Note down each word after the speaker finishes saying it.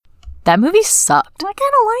That movie sucked. I kind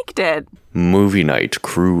of liked it. Movie Night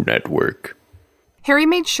Crew Network. Harry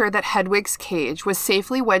made sure that Hedwig's cage was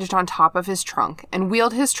safely wedged on top of his trunk and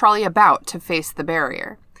wheeled his trolley about to face the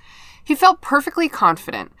barrier. He felt perfectly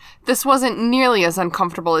confident. This wasn't nearly as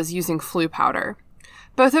uncomfortable as using flue powder.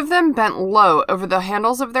 Both of them bent low over the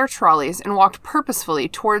handles of their trolleys and walked purposefully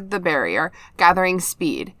toward the barrier, gathering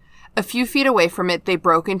speed. A few feet away from it, they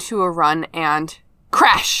broke into a run and...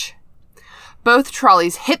 crash! Both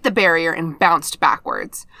trolleys hit the barrier and bounced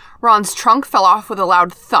backwards. Ron's trunk fell off with a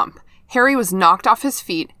loud thump. Harry was knocked off his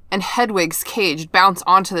feet, and Hedwig's cage bounced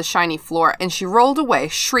onto the shiny floor, and she rolled away,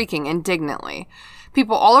 shrieking indignantly.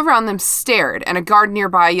 People all around them stared, and a guard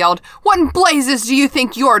nearby yelled, "What in blazes do you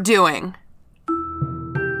think you're doing?"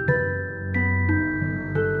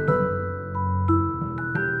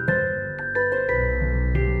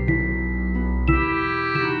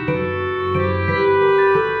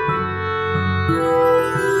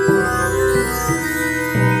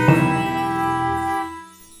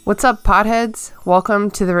 What's up, potheads?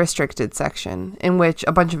 Welcome to the restricted section, in which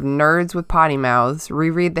a bunch of nerds with potty mouths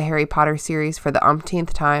reread the Harry Potter series for the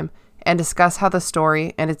umpteenth time and discuss how the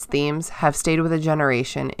story and its themes have stayed with a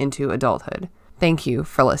generation into adulthood. Thank you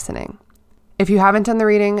for listening. If you haven't done the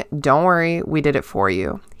reading, don't worry, we did it for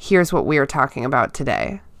you. Here's what we are talking about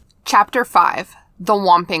today. Chapter 5, The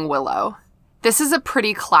Whomping Willow. This is a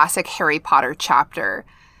pretty classic Harry Potter chapter.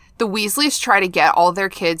 The Weasleys try to get all their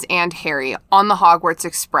kids and Harry on the Hogwarts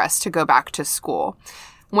Express to go back to school.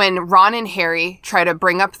 When Ron and Harry try to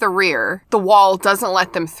bring up the rear, the wall doesn't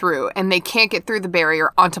let them through, and they can't get through the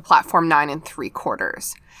barrier onto platform 9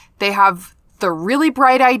 3/4. They have the really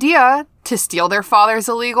bright idea to steal their father's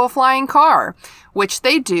illegal flying car, which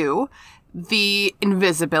they do. The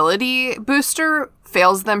invisibility booster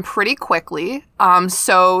fails them pretty quickly.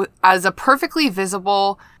 So as a perfectly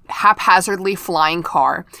visible, haphazardly flying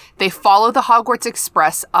car, they follow the Hogwarts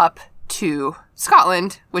Express up to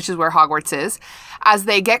Scotland, which is where Hogwarts is. As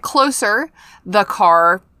they get closer, the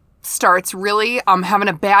car starts really having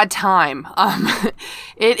a bad time.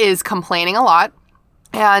 It is complaining a lot.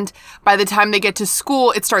 And by the time they get to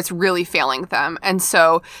school, it starts really failing them. And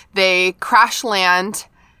so they crash land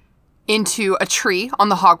into a tree on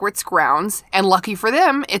the Hogwarts grounds, and lucky for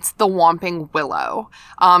them, it's the Whomping Willow.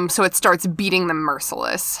 So it starts beating them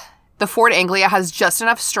merciless. The Ford Anglia has just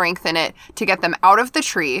enough strength in it to get them out of the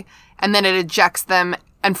tree, and then it ejects them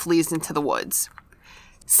and flees into the woods.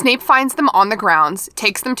 Snape finds them on the grounds,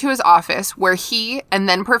 takes them to his office, where he and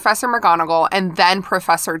then Professor McGonagall and then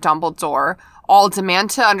Professor Dumbledore all demand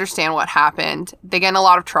to understand what happened. They get in a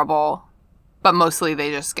lot of trouble, but mostly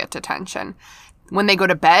they just get detention. When they go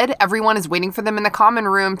to bed, everyone is waiting for them in the common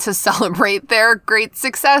room to celebrate their great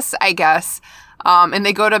success, I guess. And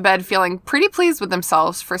they go to bed feeling pretty pleased with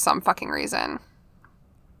themselves for some fucking reason.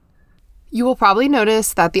 You will probably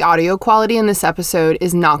notice that the audio quality in this episode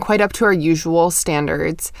is not quite up to our usual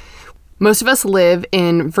standards. Most of us live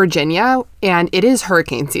in Virginia, and it is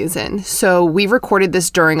hurricane season. So we recorded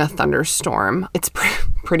this during a thunderstorm. It's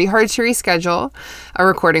pretty hard to reschedule a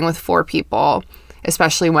recording with 4 people,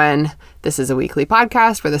 especially when this is a weekly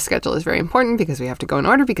podcast where the schedule is very important because we have to go in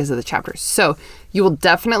order because of the chapters. So you will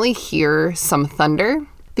definitely hear some thunder.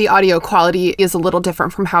 The audio quality is a little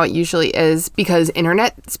different from how it usually is because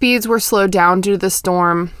internet speeds were slowed down due to the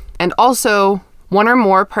storm. And also, one or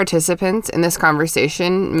more participants in this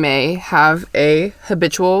conversation may have a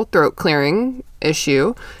habitual throat clearing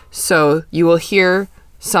issue. So you will hear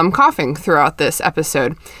some coughing throughout this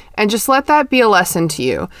episode. And just let that be a lesson to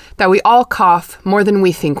you, that we all cough more than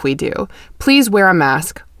we think we do. Please wear a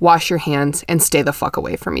mask, wash your hands, and stay the fuck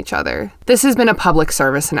away from each other. This has been a public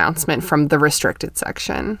service announcement from the restricted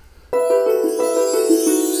section.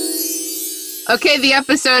 Okay, the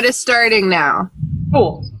episode is starting now.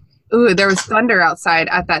 Cool. Ooh, there was thunder outside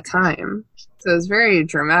at that time. So it was very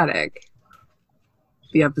dramatic.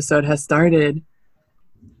 The episode has started.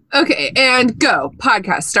 Okay, and go.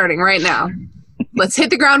 Podcast starting right now. Let's hit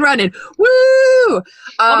the ground running. Woo!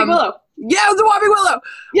 Whomping Willow. Yeah, the Whomping Willow.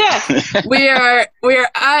 Yeah. we are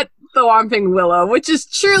at the Whomping Willow, which is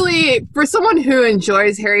truly, for someone who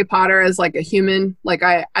enjoys Harry Potter as like a human, like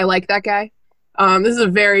I like that guy. This is a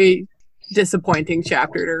very disappointing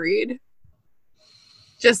chapter to read.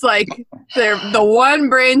 Just like the one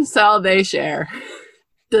brain cell they share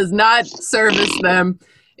does not service them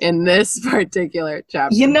in this particular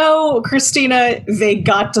chapter. You know, Christina, they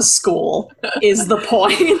got to school is the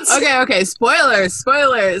point. Okay. Spoilers.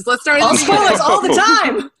 Let's start at All the beginning. spoilers all the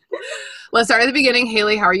time. Let's start at the beginning.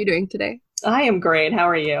 Haley, how are you doing today? I am great. How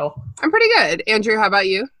are you? I'm pretty good. Andrew, how about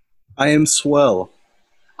you? I am swell.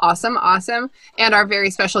 Awesome, awesome. And our very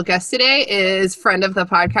special guest today is friend of the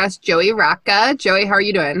podcast, Joey Rocca. Joey, how are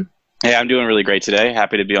you doing? Hey, I'm doing really great today.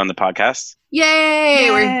 Happy to be on the podcast. Yay!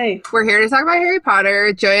 Yay. We're here to talk about Harry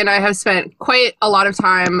Potter. Joey and I have spent quite a lot of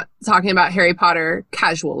time talking about Harry Potter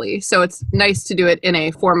casually, so it's nice to do it in a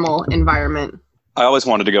formal environment. I always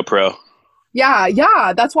wanted to go pro.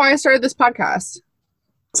 Yeah, that's why I started this podcast.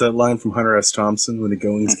 It's that line from Hunter S. Thompson, when the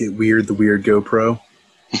goings get weird, the weird go pro.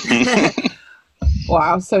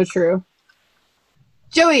 Wow, so true.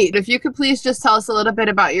 Joey, if you could please just tell us a little bit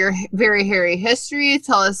about your very hairy history.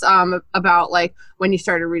 Tell us about like when you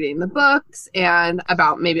started reading the books and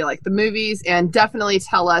about maybe like the movies, and definitely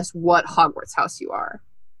tell us what Hogwarts house you are.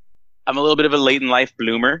 I'm a little bit of a late in life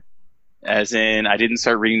bloomer, as in I didn't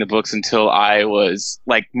start reading the books until I was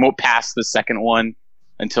like past the second one,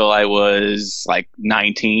 until I was like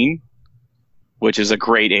 19, which is a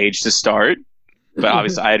great age to start. But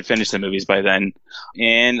obviously I had finished the movies by then.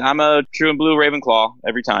 And I'm a true and blue Ravenclaw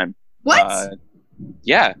every time. What?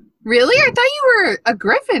 Yeah. Really? I thought you were a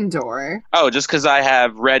Gryffindor. Oh, just because I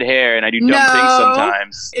have red hair and I do dumb things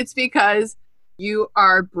sometimes. It's because you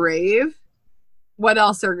are brave. What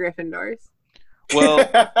else are Gryffindors? Well,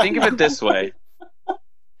 think of it this way.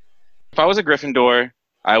 If I was a Gryffindor,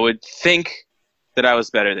 I would think that I was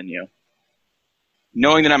better than you.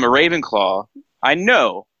 Knowing that I'm a Ravenclaw, I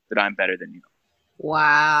know that I'm better than you.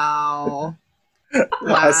 Wow.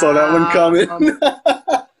 I saw that one coming.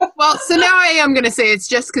 Well, so now I am going to say it's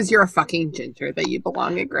just because you're a fucking ginger that you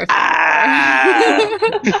belong at Gryffindor.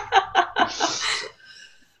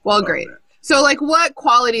 Well, great. So, like, what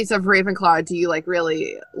qualities of Ravenclaw do you, like,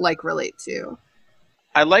 really, like, relate to?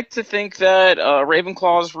 I like to think that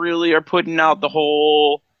Ravenclaws really are putting out the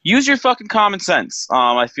whole, use your fucking common sense.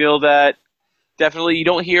 I feel that definitely you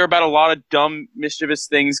don't hear about a lot of dumb, mischievous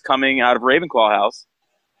things coming out of Ravenclaw House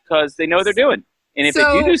because they know what they're doing. And if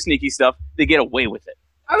they do sneaky stuff, they get away with it.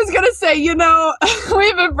 I was going to say,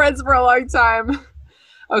 we've been friends for a long time.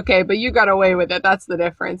 Okay, but you got away with it. That's the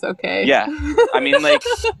difference, okay? Yeah. I mean, like,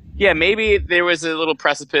 yeah, maybe there was a little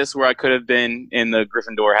precipice where I could have been in the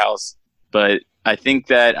Gryffindor house, but I think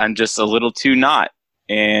that I'm just a little too not.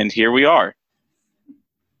 And here we are.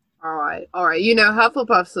 All right.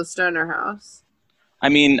 Hufflepuff's the Stoner house. I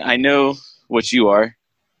mean, I know what you are.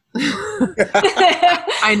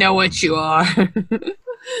 I know what you are.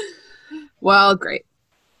 Well, great.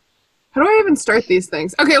 How do I even start these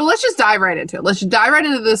things? Okay, well, let's just dive right into it. Let's just dive right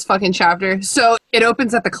into this fucking chapter. So it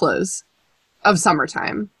opens at the close of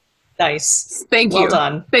summertime. Nice. Thank you. Well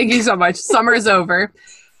done. Thank you so much. Summer's over.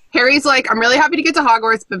 Harry's like, I'm really happy to get to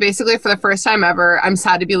Hogwarts, but basically for the first time ever, I'm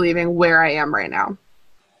sad to be leaving where I am right now.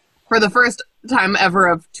 For the first time ever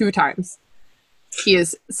of 2 times. He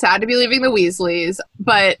is sad to be leaving the Weasleys,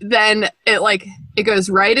 but then it goes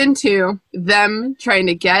right into them trying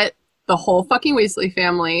to get the whole fucking Weasley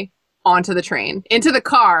family onto the train, into the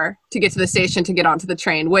car to get to the station to get onto the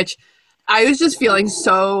train, which I was just feeling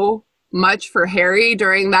so much for Harry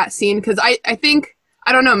during that scene, because I think,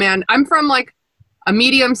 I don't know, man, I'm from like a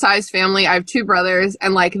medium-sized family. I have 2 brothers,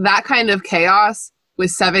 and like that kind of chaos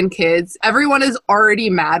with 7 kids, everyone is already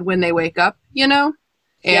mad when they wake up, Yeah, no,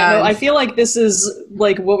 I feel like this is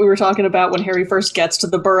like what we were talking about when Harry first gets to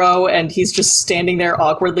the burrow and he's just standing there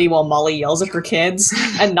awkwardly while Molly yells at her kids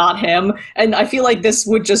and not him. And I feel like this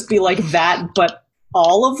would just be like that, but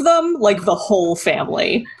all of them, like the whole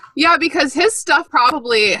family. Yeah, because his stuff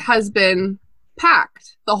probably has been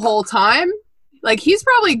packed the whole time. Like, he's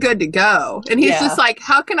probably good to go. And he's just like,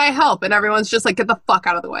 how can I help? And everyone's just like, get the fuck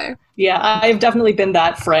out of the way. Yeah, I've definitely been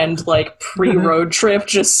that friend, like, pre-road trip,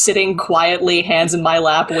 just sitting quietly, hands in my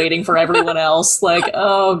lap, waiting for everyone else. Like,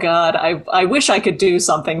 oh, God, I wish I could do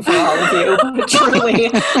something for all of you. But truly,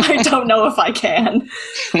 I don't know if I can.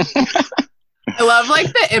 I love, like,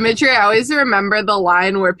 the imagery. I always remember the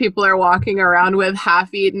line where people are walking around with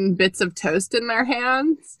half-eaten bits of toast in their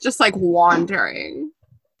hands, just, like, wandering.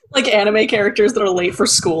 Like anime characters that are late for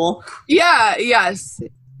school. Yeah, yes.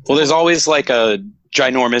 Well, there's always like a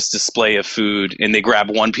ginormous display of food, and they grab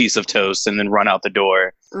one piece of toast and then run out the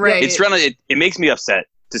door. Right. It makes me upset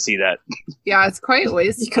to see that. Yeah, it's quite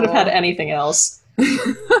wasteful. You could have had anything else.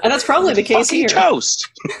 And that's probably the case here. Toast!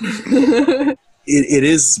 It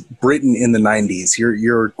is Britain in the 90s.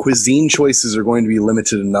 Your cuisine choices are going to be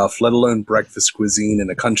limited enough, let alone breakfast cuisine in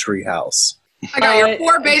a country house. I got your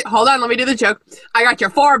 4 hold on, let me do the joke. I got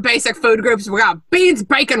your 4 basic food groups. We got beans,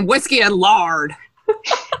 bacon, whiskey, and lard.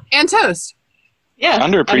 And toast. Yeah.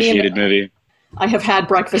 Underappreciated movie. I have had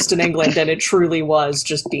breakfast in England, and it truly was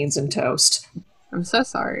just beans and toast. I'm so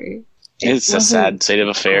sorry. It's a sad state of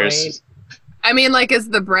affairs. Great. I mean, like, is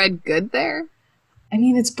the bread good there? I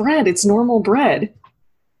mean, it's bread. It's normal bread.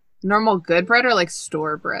 Normal good bread or like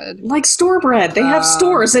store bread? Like store bread. They have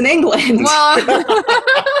stores in England. Well,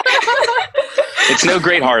 It's no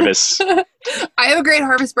Great Harvest. I have a Great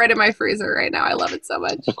Harvest bread in my freezer right now. I love it so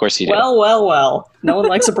much. Of course you do. Well. No one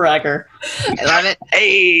likes a bragger. I love it.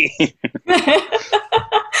 Hey!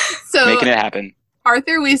 So Making it happen.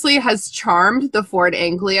 Arthur Weasley has charmed the Ford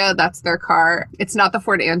Anglia. That's their car. It's not the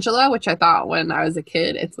Ford Angela, which I thought when I was a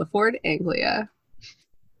kid. It's the Ford Anglia.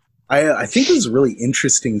 I think it was a really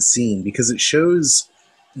interesting scene because it shows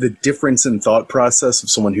the difference in thought process of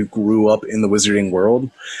someone who grew up in the wizarding world.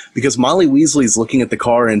 Because Molly Weasley's looking at the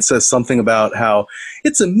car and says something about how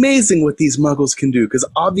it's amazing what these muggles can do. Because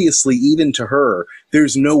obviously, even to her,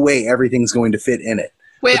 there's no way everything's going to fit in it.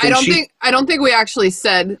 Wait, I don't think we actually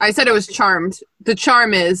said. I said it was charmed. The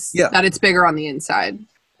charm is that it's bigger on the inside.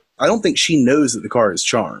 I don't think she knows that the car is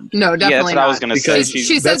charmed. No, definitely that's what not. I was going to say.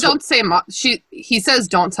 She says don't say he says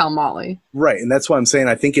don't tell Molly. Right, and that's why I'm saying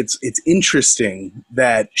I think it's interesting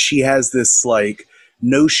that she has this like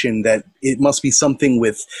notion that it must be something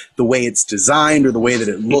with the way it's designed or the way that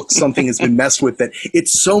it looks, something has been messed with, that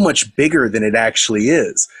it's so much bigger than it actually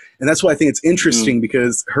is. And that's why I think it's interesting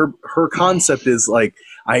because her concept is like,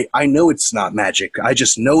 I know it's not magic. I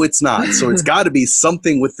just know it's not. So it's got to be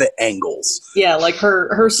something with the angles. Yeah, like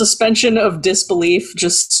her suspension of disbelief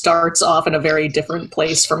just starts off in a very different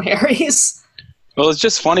place from Harry's. Well, it's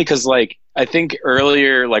just funny because, like, I think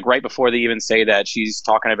earlier, like, right before they even say that, she's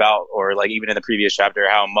talking about, or, like, even in the previous chapter,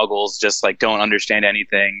 how muggles just, like, don't understand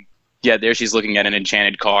anything. Yeah, there she's looking at an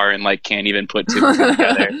enchanted car and, like, can't even put two and two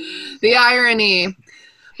together. The irony.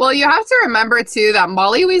 Well, you have to remember, too, that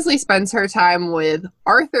Molly Weasley spends her time with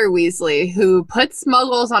Arthur Weasley, who puts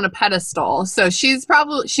muggles on a pedestal. So she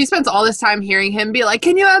spends all this time hearing him be like,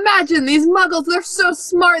 can you imagine these muggles? They're so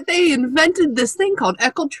smart. They invented this thing called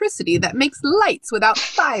eccentricity that makes lights without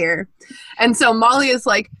fire. And so Molly is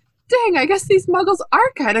like, dang, I guess these muggles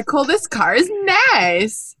are kind of cool. This car is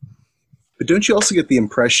nice. But don't you also get the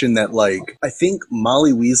impression that, like, I think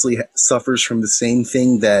Molly Weasley suffers from the same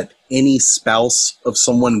thing that any spouse of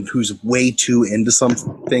someone who's way too into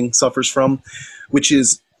something suffers from, which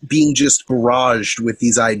is being just barraged with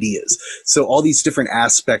these ideas. So all these different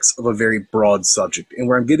aspects of a very broad subject. And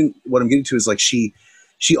what I'm getting to is, like, she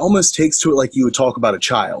almost takes to it like you would talk about a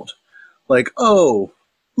child. Like, oh,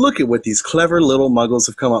 look at what these clever little muggles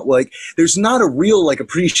have come up. Like, there's not a real, like,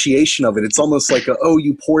 appreciation of it. It's almost like, oh,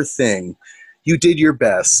 you poor thing. You did your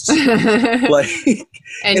best. Like,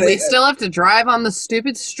 and we still have to drive on the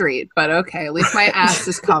stupid street, but okay, at least my ass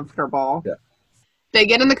is comfortable. Yeah. They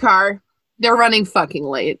get in the car. They're running fucking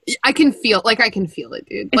late. I can feel it,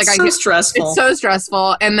 dude. It's stressful. It's so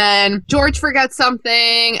stressful. And then George forgets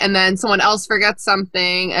something, and then someone else forgets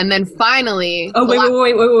something, and then finally... Oh,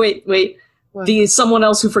 wait. What? The someone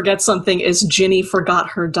else who forgets something is Ginny forgot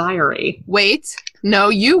her diary. Wait. No,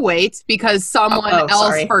 you wait, because someone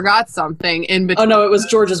else forgot something in between. Oh, no, it was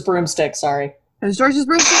George's broomstick, sorry. It was George's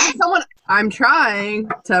broomstick. I'm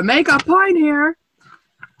trying to make a point here.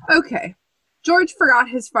 Okay. George forgot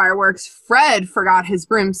his fireworks. Fred forgot his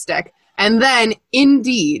broomstick. And then,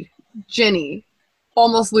 indeed, Ginny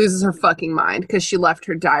almost loses her fucking mind because she left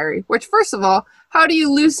her diary. Which, first of all, how do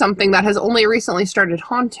you lose something that has only recently started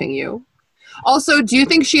haunting you? Also, do you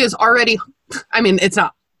think she is already... I mean, it's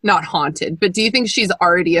not haunted, but do you think she's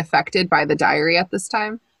already affected by the diary at this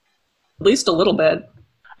time? At least a little bit.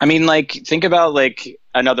 I mean, like, think about, like,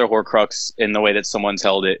 another Horcrux in the way that someone's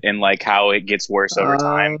held it and, like, how it gets worse over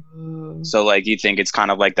time. So, like, you think it's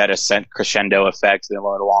kind of like that ascent crescendo effect. The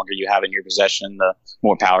longer you have in your possession, the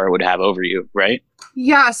more power it would have over you, right?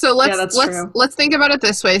 Yeah, so let's think about it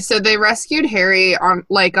this way. So they rescued Harry on,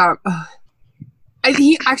 like,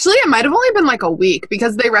 it might have only been like a week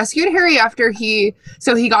because they rescued Harry after he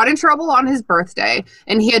got in trouble on his birthday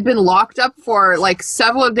and he had been locked up for like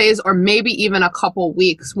several days or maybe even a couple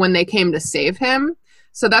weeks when they came to save him.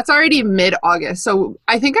 So that's already mid-August. So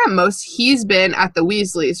I think at most he's been at the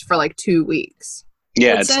Weasleys for like 2 weeks.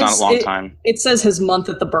 Yeah, it's not a long time. It says his month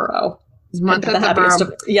at the Burrow. His month at the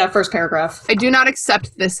Burrow. First paragraph. I do not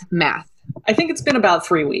accept this math. I think it's been about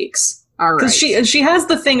 3 weeks. All right. Because she has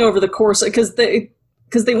the thing over the course, because they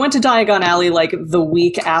went to Diagon Alley like the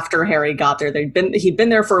week after Harry got there. He'd been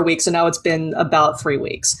there for a week, so now it's been about 3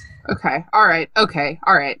 weeks. Okay. All right.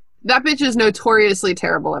 That bitch is notoriously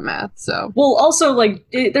terrible at math, so... Well, also, like,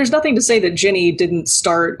 there's nothing to say that Ginny didn't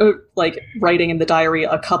start, like, writing in the diary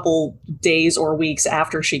a couple days or weeks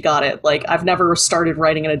after she got it. Like, I've never started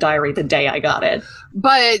writing in a diary the day I got it.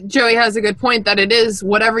 But Joey has a good point that it is,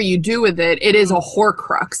 whatever you do with it, it is a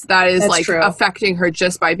Horcrux that is, That's true. Affecting her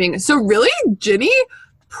just by being... So really, Ginny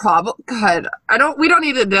God, we don't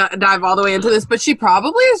need to dive all the way into this, but she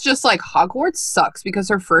probably is just like, Hogwarts sucks because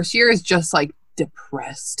her first year is just like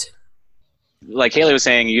depressed. Like Haley was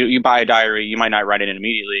saying, you buy a diary, you might not write it in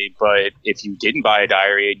immediately, but if you didn't buy a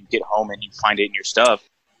diary and you get home and you find it in your stuff,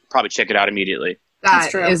 probably check it out immediately.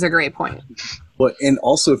 That is a great point. But and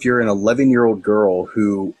also if you're an 11-year-old girl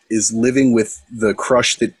who is living with the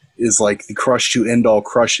crush that is like the crush to end all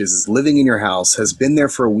crushes, is living in your house, has been there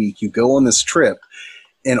for a week, you go on this trip,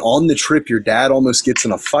 and on the trip your dad almost gets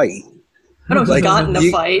in a fight. I don't know, he got in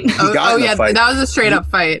a fight. Fight. That was a straight up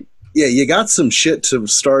fight. Yeah, you got some shit to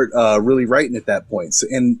start really writing at that point. So,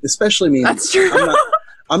 and especially, I mean, that's true.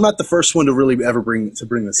 I'm not the first one to really ever bring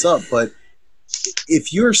this up, but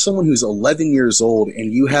if you're someone who's 11 years old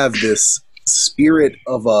and you have this spirit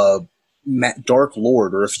of a Dark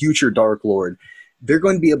Lord or a future Dark Lord, they're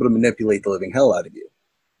going to be able to manipulate the living hell out of you.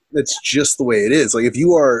 That's just the way it is. Like, if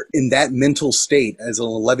you are in that mental state as an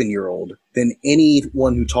 11-year-old, then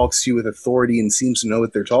anyone who talks to you with authority and seems to know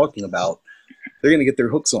what they're talking about, they're going to get their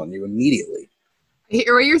hooks on you immediately. I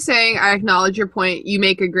hear what you're saying. I acknowledge your point. You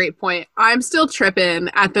make a great point. I'm still tripping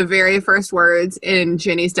at the very first words in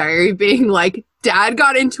Ginny's diary being like, Dad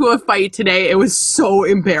got into a fight today. It was so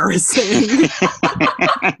embarrassing.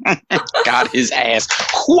 Got his ass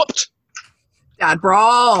whooped. Dad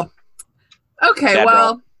brawl. Okay, Dad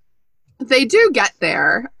brawl. They do get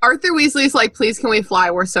there. Arthur Weasley's like, please can we fly?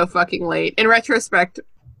 We're so fucking late. In retrospect,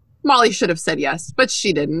 Molly should have said yes, but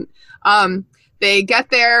she didn't. They get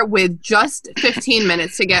there with just 15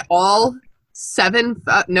 minutes to get all 7...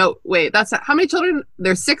 no, wait, that's not, how many children?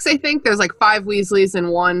 There's 6, I think. There's like 5 Weasleys and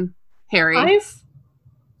 1 Harry.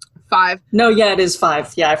 5? No, yeah, it is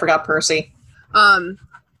 5. Yeah, I forgot Percy.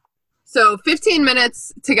 So 15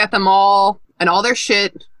 minutes to get them all and all their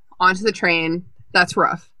shit onto the train. That's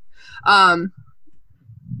rough. But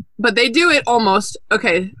they do it almost.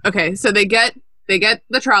 Okay, so they get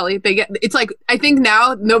the trolley. It's like, I think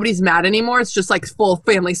now nobody's mad anymore. It's just like full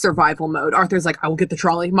family survival mode. Arthur's like, I will get the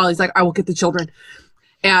trolley. Molly's like, I will get the children.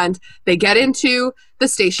 And they get into the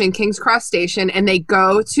station, King's Cross Station, and they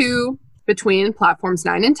go to between platforms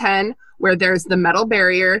 9 and 10, where there's the metal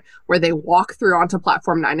barrier where they walk through onto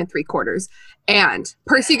platform 9 3/4. And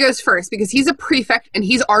Percy goes first because he's a prefect and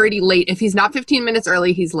he's already late. If he's not 15 minutes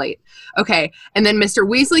early, he's late. Okay. And then Mr.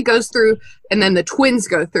 Weasley goes through and then the twins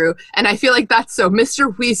go through. And I feel like that's so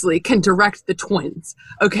Mr. Weasley can direct the twins.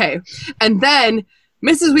 Okay. And then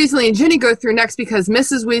Mrs. Weasley and Ginny go through next because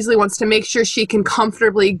Mrs. Weasley wants to make sure she can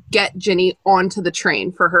comfortably get Ginny onto the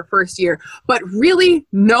train for her first year. But really,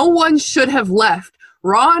 no one should have left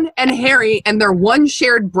Ron and Harry and their one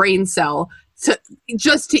shared brain cell to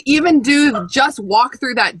walk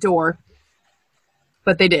through that door.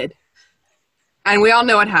 But they did. And we all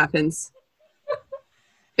know what happens.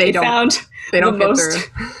 They don't get through.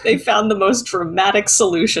 They found the most dramatic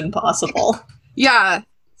solution possible. Yeah.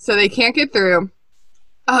 So they can't get through.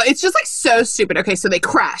 It's just like so stupid. Okay, so they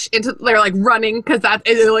crash they're like running because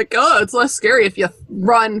they're like, oh, it's less scary if you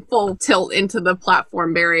run full tilt into the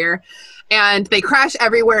platform barrier. And they crash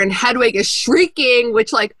everywhere and Hedwig is shrieking,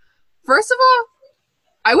 which, like, first of all,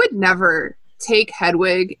 I would never take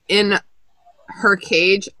Hedwig in her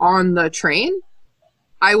cage on the train.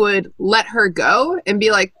 I would let her go and be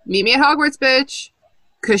like, meet me at Hogwarts, bitch.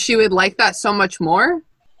 Because she would like that so much more.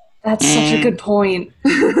 That's such a good point.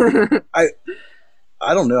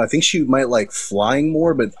 I don't know. I think she might like flying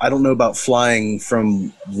more, but I don't know about flying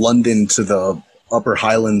from London to the Upper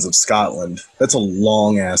Highlands of Scotland. That's a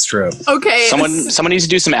long-ass trip. Okay. Someone needs to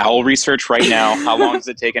do some owl research right now. How long does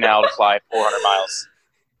it take an owl to fly 400 miles?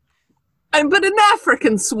 But an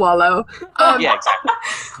African swallow. Yeah, exactly.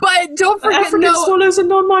 But don't forget, African swallows are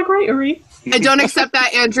non-migratory. I don't accept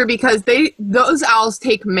that, Andrew, because those owls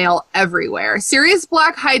take mail everywhere. Sirius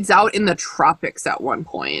Black hides out in the tropics at one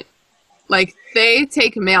point. Like, they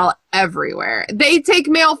take mail everywhere. They take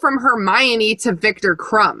mail from Hermione to Victor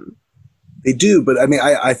Crumb. They do, but I mean,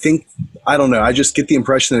 I think, I don't know, I just get the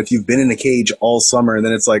impression that if you've been in a cage all summer and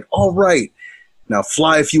then it's like, all right, now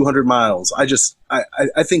fly a few hundred miles. I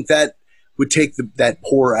think that would take that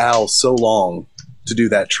poor owl so long to do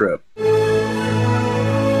that trip.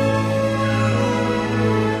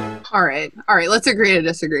 All right, let's agree to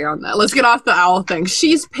disagree on that. Let's get off the owl thing.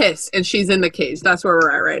 She's pissed and she's in the cage. That's where we're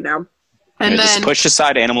at right now. And then just push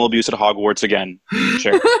aside animal abuse at Hogwarts again.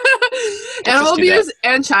 Sure. Animal abuse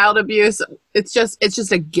and child abuse, it's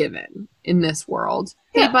just a given in this world.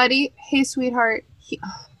 Yeah. Hey buddy, hey sweetheart.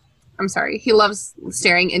 I'm sorry. He loves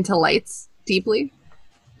staring into lights deeply.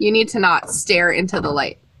 You need to not stare into the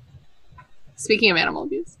light. Speaking of animal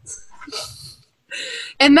abuse.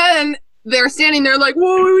 And then they're standing there like,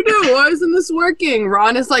 what do we do? Why isn't this working?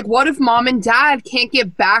 Ron is like, what if mom and dad can't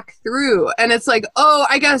get back through? And it's like, oh,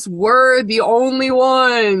 I guess we're the only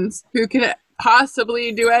ones who can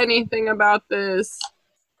possibly do anything about this.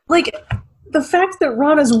 Like, the fact that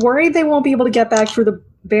Ron is worried they won't be able to get back through the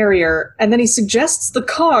barrier, and then he suggests the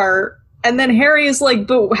car, and then Harry is like,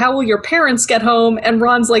 but how will your parents get home? And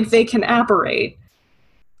Ron's like, they can apparate.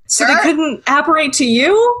 So they couldn't apparate to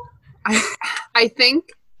you? I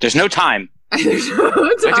think... There's no time. There's no time. We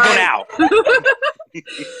have to go now.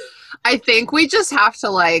 I think we just have to,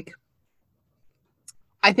 like...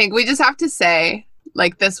 I think we just have to say,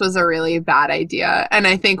 like, this was a really bad idea. And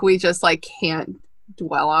I think we just, like, can't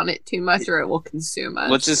dwell on it too much or it will consume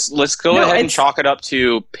us. Let's go ahead and chalk it up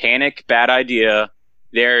to panic, bad idea.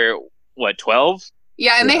 They're, what, 12?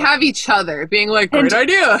 Yeah, and they have each other being like, great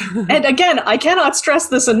idea. And again, I cannot stress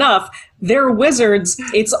this enough. They're wizards.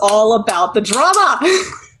 It's all about the drama.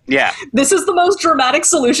 Yeah. This is the most dramatic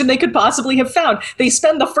solution they could possibly have found. They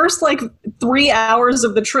spend the first, 3 hours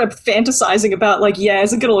of the trip fantasizing about, isn't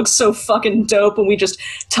it going to look so fucking dope when we just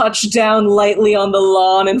touch down lightly on the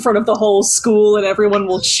lawn in front of the whole school and everyone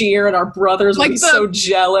will cheer and our brothers will be so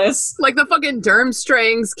jealous. Like the fucking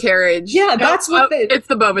Durmstrang's carriage. Yeah, that's it's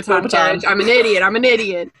the Bobaton carriage. I'm an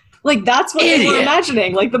idiot. That's what they were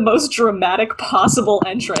imagining, the most dramatic possible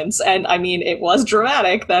entrance. And, I mean, it was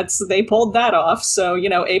dramatic. They pulled that off. So,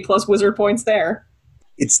 A+ wizard points there.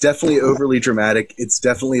 It's definitely overly dramatic. It's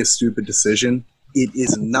definitely a stupid decision. It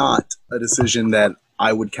is not a decision that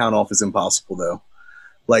I would count off as impossible, though.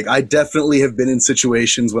 I definitely have been in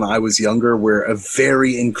situations when I was younger where a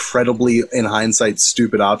very incredibly, in hindsight,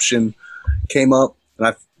 stupid option came up.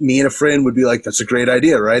 And me and a friend would be like, that's a great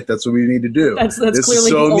idea, right? That's what we need to do. That's clearly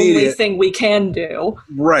the only thing we can do.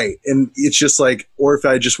 Right. And it's just or if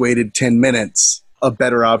I just waited 10 minutes, a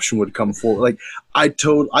better option would come forward. I've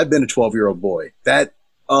been a 12-year-old boy. That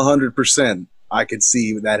 100%, I could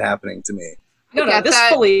see that happening to me. No, this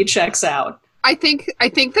fully checks out. I think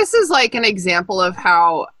this is an example of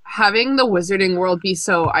how having the wizarding world be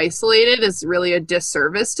so isolated is really a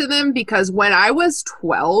disservice to them, because when I was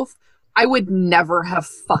 12, I would never have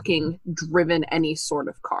fucking driven any sort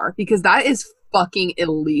of car because that is fucking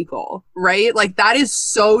illegal, right? That is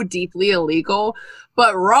so deeply illegal.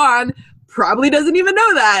 But Ron probably doesn't even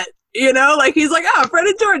know that, he's like, Fred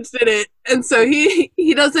and George did it. And so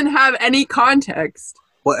he doesn't have any context.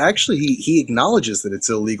 Well, actually, he acknowledges that it's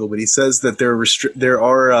illegal, but he says that there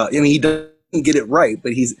are, he doesn't get it right,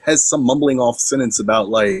 but he has some mumbling off sentence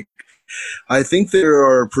about I think there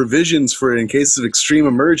are provisions for it in case of extreme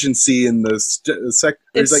emergency in the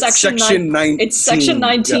section 19. It's section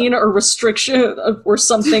 19 or restriction or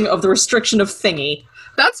something of the restriction of thingy.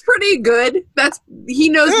 That's pretty good. He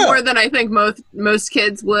knows more than I think most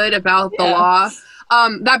kids would about the law.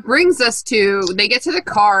 That brings us to, they get to the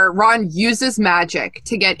car. Ron uses magic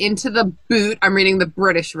to get into the boot. I'm reading the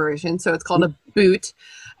British version, so it's called a boot.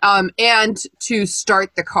 And to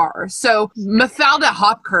start the car. So Mafalda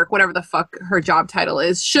Hopkirk, whatever the fuck her job title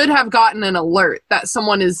is, should have gotten an alert that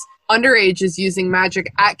someone is underage is using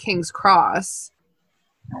magic at King's Cross.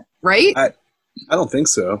 Right? I don't think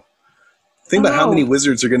so. Think about how many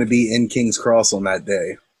wizards are going to be in King's Cross on that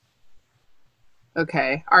day.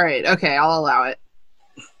 Okay. All right. Okay, I'll allow it.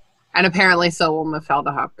 And apparently so will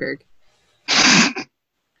Mafalda Hopkirk.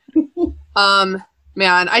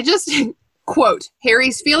 Man, I just... Quote,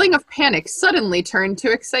 Harry's feeling of panic suddenly turned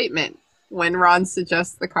to excitement when Ron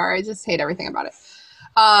suggests the car. I just hate everything about it.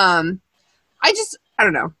 I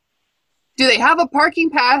don't know. Do they have a parking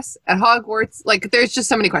pass at Hogwarts? There's just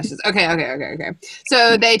so many questions. Okay.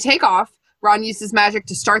 So they take off. Ron uses magic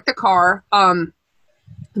to start the car.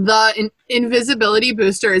 The invisibility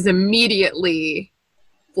booster is immediately,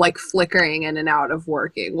 flickering in and out of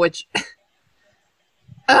working, which...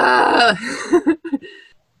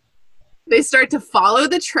 They start to follow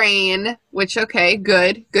the train, which, okay,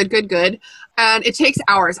 good. And it takes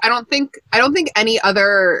hours. I don't think any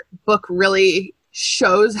other book really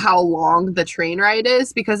shows how long the train ride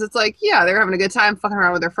is, because it's they're having a good time fucking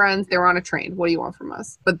around with their friends. They were on a train. What do you want from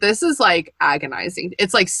us? But this is agonizing.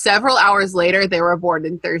 It's several hours later, they were bored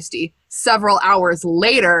and thirsty. Several hours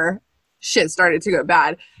later, shit started to go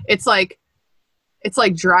bad. It's like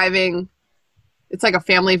driving. It's like a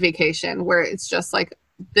family vacation where it's just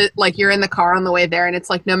you're in the car on the way there and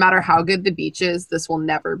it's no matter how good the beach is, this will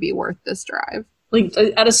never be worth this drive.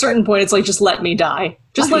 At a certain point, it's just let me die.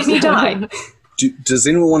 Just let me die. Does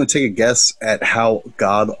anyone want to take a guess at how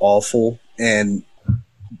god-awful and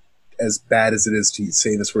as bad as it is to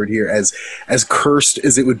say this word here, as cursed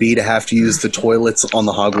as it would be to have to use the toilets on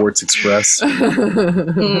the Hogwarts Express?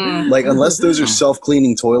 Unless those are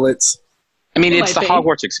self-cleaning toilets, I mean, it's the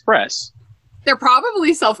Hogwarts Express. They're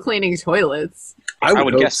probably self-cleaning toilets. I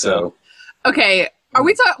would guess so. Okay, are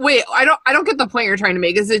we talking? Wait, I don't get the point you're trying to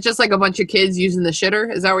make. Is it just like a bunch of kids using the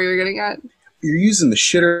shitter? Is that what you're getting at? You're using the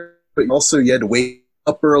shitter, but also you had to wake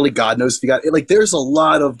up early. God knows if you got like. There's a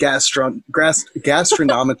lot of gastronomical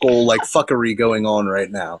like fuckery going on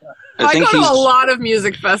right now. I go to a lot of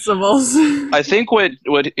music festivals. I think what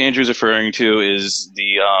Andrew's referring to is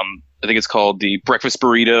the I think it's called the breakfast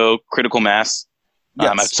burrito critical mass.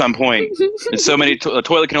 Yes. At some point, a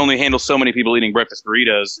toilet can only handle so many people eating breakfast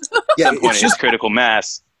burritos. Yeah, at some point, it's critical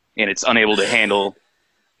mass, and it's unable to handle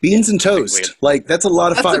beans and toast. Like that's a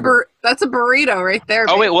lot of fiber. That's a burrito right there.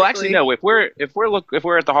 Oh wait, well actually no. If we're at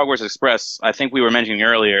the Hogwarts Express, I think we were mentioning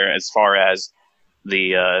earlier as far as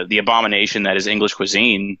the abomination that is English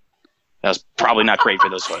cuisine. That was probably not great for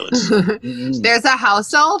those toilets. There's a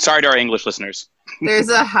house elf. Sorry to our English listeners. There's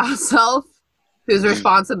a house elf whose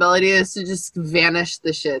responsibility is to just vanish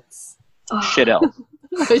the shits. Shit elf.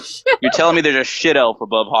 You're telling me there's a shit elf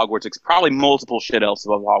above Hogwarts? Probably multiple shit elves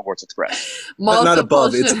above Hogwarts Express. Not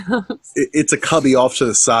above. It's a cubby off to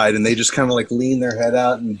the side, and they just kind of like lean their head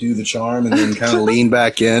out and do the charm, and then kind of lean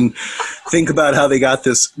back in. Think about how they got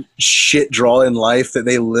this shit draw in life that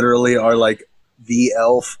they literally are like the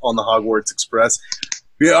elf on the Hogwarts Express.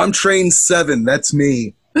 Yeah, I'm trained 7. That's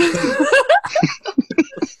me.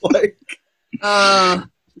 Like, I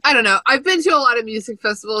don't know. I've been to a lot of music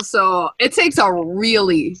festivals, so it takes a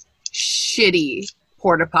really shitty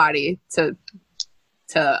porta potty to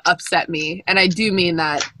upset me, and I do mean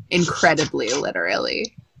that incredibly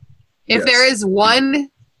literally. If there is one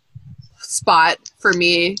spot for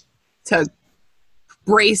me to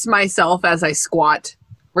brace myself as I squat,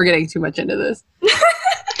 we're getting too much into this.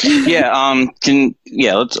 We're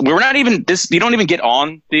not even this. You don't even get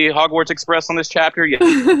on the Hogwarts Express on this chapter yet.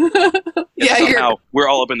 We're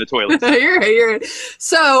all up in the toilet. You're right.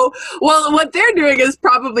 So, what they're doing is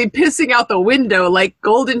probably pissing out the window like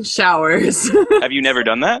golden showers. Have you never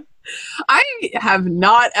done that? I have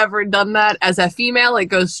not ever done that. As a female, it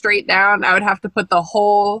goes straight down. I would have to put the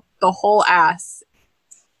whole ass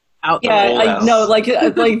out. Yeah, no, like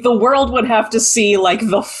the world would have to see like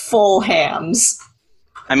the full hams.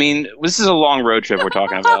 I mean, this is a long road trip we're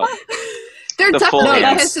talking about. They're definitely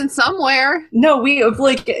pissing somewhere. No, we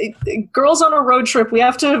like girls on a road trip. We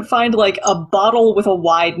have to find like a bottle with a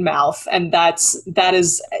wide mouth, and that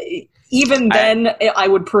is even then I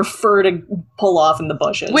would prefer to pull off in the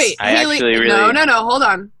bushes. Wait, Haley, no, hold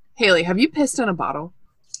on, Haley, have you pissed in a bottle?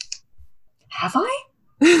 Have I?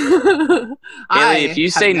 Haley, if you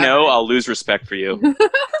say no, I'll lose respect for you.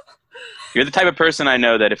 You're the type of person I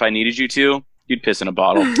know that if I needed you to, you'd piss in a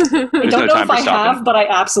bottle. I don't know if I have, but I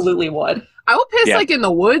absolutely would. I will piss like in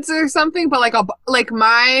the woods or something, but like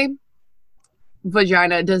my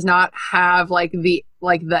vagina does not have like the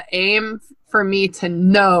aim for me to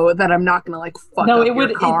know that I'm not gonna like fuck up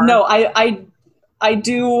your car. No, I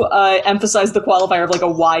do emphasize the qualifier of like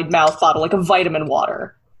a wide mouth bottle, like a vitamin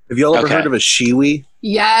water. Have you all ever heard of a shiwi?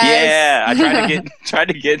 Yes. Yeah, I tried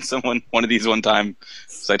to get someone one of these one time.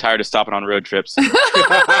 So I'm tired of stopping on road trips.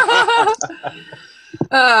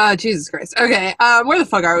 Jesus Christ. Okay, where the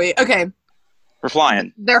fuck are we? Okay. We're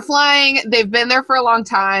flying. They're flying. They've been there for a long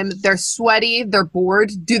time. They're sweaty. They're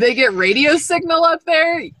bored. Do they get radio signal up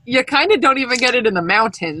there? You kind of don't even get it in the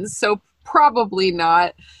mountains, so probably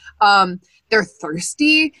not. They're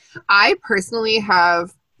thirsty. I personally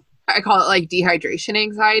have, I call it like dehydration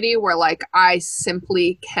anxiety, where like I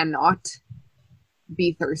simply cannot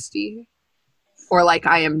be thirsty or like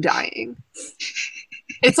I am dying.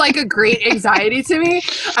 It's like a great anxiety to me.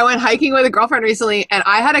 I went hiking with a girlfriend recently and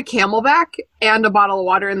I had a Camelback and a bottle of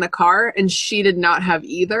water in the car and she did not have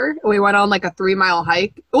either. We went on like a 3-mile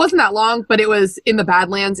hike. It wasn't that long, but it was in the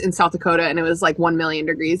Badlands in South Dakota and it was like 1 million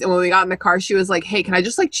degrees. And when we got in the car, she was like, hey, can I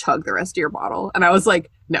just like chug the rest of your bottle? And I was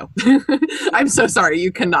like, no, I'm so sorry.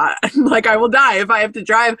 You cannot. Like I will die if I have to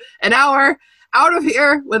drive an hour out of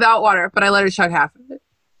here without water. But I let her chug half of it.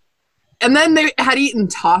 And then they had eaten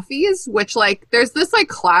toffees, which, like, there's this, like,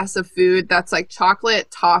 class of food that's, like,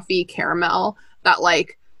 chocolate, toffee, caramel that,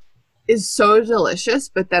 like, is so delicious,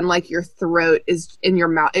 but then, like, your throat is in your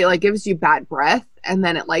mouth. It, like, gives you bad breath, and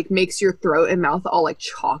then it, like, makes your throat and mouth all, like,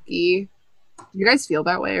 chalky. You guys feel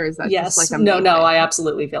that way, or is that just, like, a No, I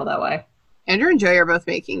absolutely feel that way. Andrew and Joey are both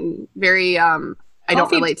making very, I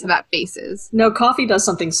don't relate to that faces. No, coffee does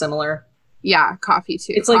something similar. Yeah, coffee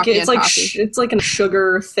too. It's like it's like a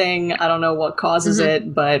sugar thing. I don't know what causes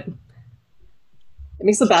it, but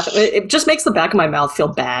it just makes the back of my mouth feel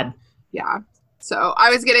bad. Yeah. So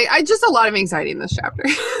I just a lot of anxiety in this chapter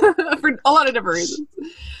for a lot of different reasons.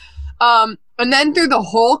 And then through the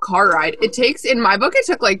whole car ride, in my book, it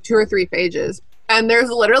took like 2 or 3 pages. And there's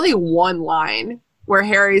literally one line where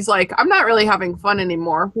Harry's like, I'm not really having fun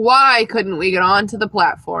anymore. Why couldn't we get onto the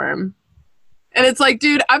platform? And it's like,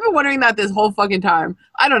 dude, I've been wondering that this whole fucking time.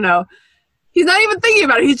 I don't know. He's not even thinking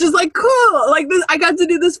about it. He's just like, cool. Like, this, I got to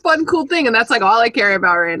do this fun, cool thing. And that's like all I care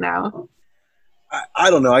about right now. I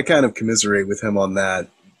don't know. I kind of commiserate with him on that.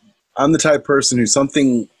 I'm the type of person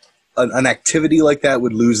who an activity like that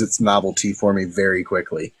would lose its novelty for me very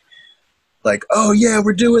quickly. Like, oh yeah,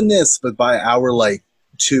 we're doing this. But by hour like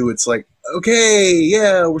 2, it's like, okay,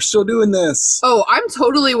 yeah, we're still doing this. Oh, I'm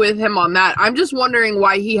totally with him on that. I'm just wondering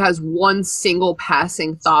why he has one single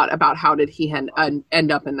passing thought about how did he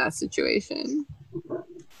end up in that situation.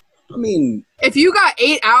 I mean, if you got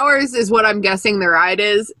 8 hours is what I'm guessing the ride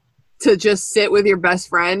is to just sit with your best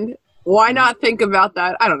friend, why not think about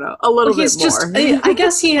that? I don't know, a little bit more. I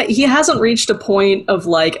guess he hasn't reached a point of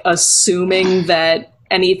like assuming that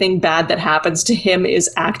anything bad that happens to him is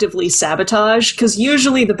actively sabotage, because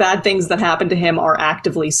usually the bad things that happen to him are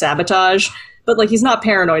actively sabotage, but like he's not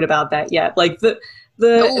paranoid about that yet. Like the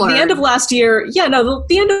end of last year, the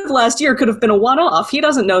end of last year could have been a one-off. He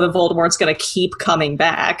doesn't know that Voldemort's going to keep coming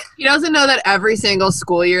back. He doesn't know that every single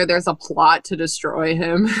school year there's a plot to destroy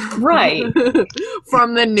him. Right.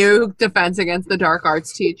 From the new Defense Against the Dark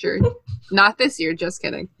Arts teacher. Not this year, just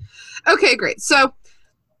kidding. Okay, great. So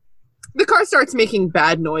the car starts making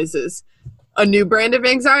bad noises. A new brand of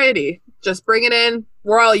anxiety. Just bring it in.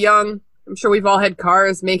 We're all young. I'm sure we've all had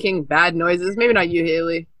cars making bad noises. Maybe not you,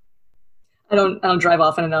 Haley. I don't drive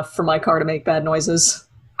often enough for my car to make bad noises.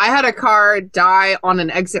 I had a car die on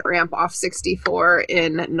an exit ramp off 64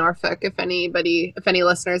 in Norfolk. If any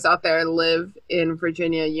listeners out there live in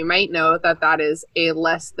Virginia, you might know that is a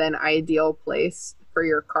less than ideal place for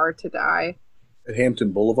your car to die. At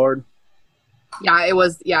Hampton Boulevard? Yeah, it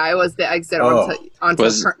was the exit onto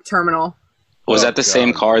terminal. Was that the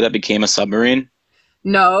same car that became a submarine?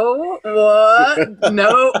 No. What?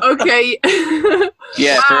 No. Okay.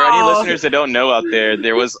 Yeah, wow. For any listeners that don't know out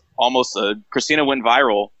there was almost Christina went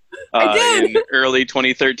viral in early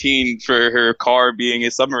 2013 for her car being a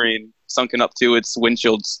submarine sunken up to its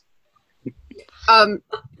windshields.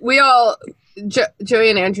 We all, Joey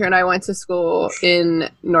and Andrew and I went to school in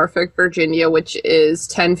Norfolk, Virginia, which is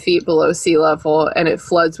 10 feet below sea level, and it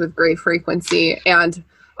floods with great frequency. And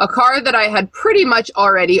a car that I had pretty much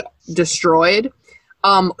already destroyed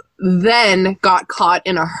then got caught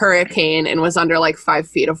in a hurricane and was under like 5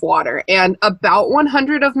 feet of water. And about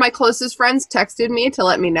 100 of my closest friends texted me to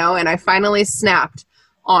let me know, and I finally snapped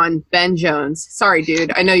on Ben Jones. Sorry,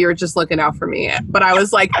 dude. I know you were just looking out for me, but I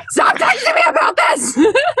was like, stop texting me about this!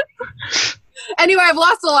 Anyway, I've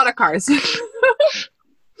lost a lot of cars.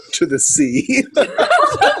 To the sea.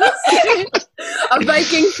 A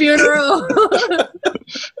Viking funeral.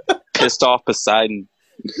 Pissed off Poseidon.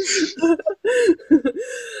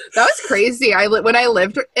 That was crazy. When I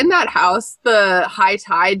lived in that house, the high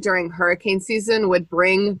tide during hurricane season would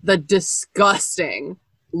bring the disgusting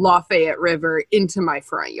Lafayette River into my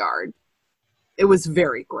front yard. It was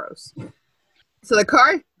very gross. So the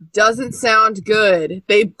car doesn't sound good.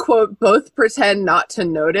 They, quote, both pretend not to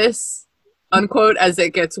notice, unquote, as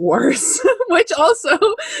it gets worse, which also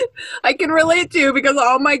I can relate to because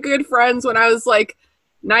all my good friends when I was like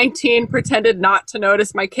 19 pretended not to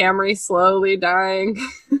notice my Camry slowly dying.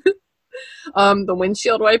 The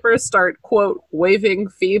windshield wipers start, quote, waving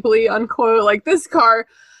feebly, unquote. Like this car,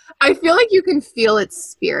 I feel like you can feel its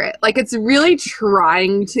spirit. Like it's really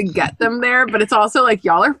trying to get them there, but it's also like,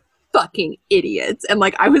 y'all are fucking idiots. And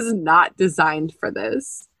like, I was not designed for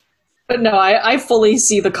this. But no, I fully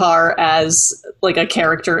see the car as like a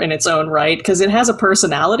character in its own right because it has a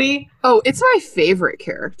personality. Oh, it's my favorite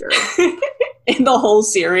character in the whole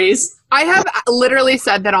series. I have literally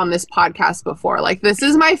said that on this podcast before. Like, this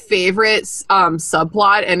is my favorite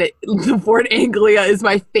subplot, and the Fort Anglia is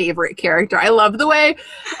my favorite character. I love the way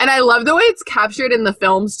it's captured in the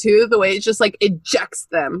films too. The way it just like ejects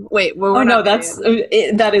them. Wait,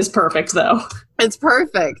 that is perfect though. It's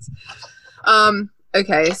perfect.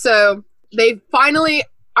 Okay, so they finally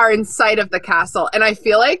are in sight of the castle, and I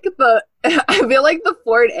feel like the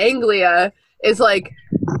Fort Anglia is like,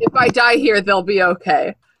 if I die here, they'll be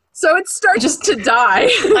okay. So it starts to die.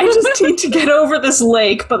 I just need to get over this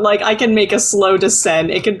lake, but like I can make a slow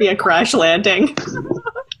descent. It can be a crash landing.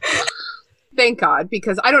 Thank God,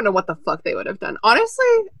 because I don't know what the fuck they would have done. Honestly,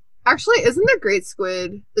 actually, isn't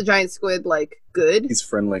the giant squid, like, good? He's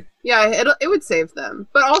friendly. Yeah, it would save them.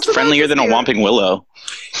 But also friendlier than a Whomping Willow.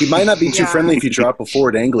 He might not be too friendly if you drop a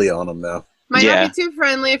Ford Anglia on him, though. Might not be too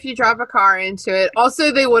friendly if you drop a car into it.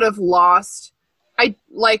 Also, they would have lost...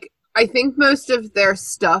 I think most of their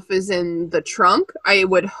stuff is in the trunk. I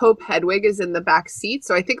would hope Hedwig is in the back seat,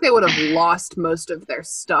 so I think they would have lost most of their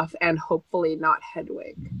stuff, and hopefully not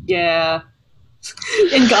Hedwig. Yeah.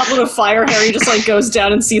 In Goblet of Fire, Harry just like goes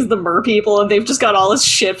down and sees the mer people, and they've just got all his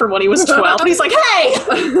shit from when he was 12, and he's like, "Hey!"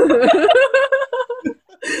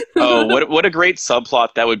 Oh, what a great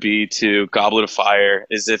subplot that would be to Goblet of Fire,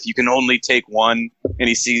 is if you can only take one, and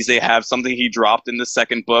he sees they have something he dropped in the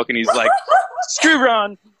second book, and he's like, "Screw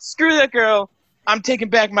Ron, screw that girl, I'm taking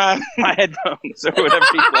back my headphones," or whatever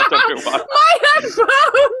he left after a while. My headphones!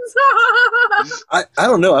 I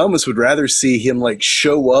don't know. I almost would rather see him like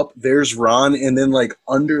show up. There's Ron, and then like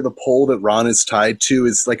under the pole that Ron is tied to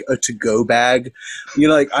is like a to-go bag. You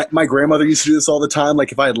know, like my grandmother used to do this all the time.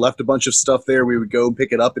 Like if I had left a bunch of stuff there, we would go and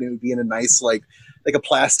pick it up, and it would be in a nice like a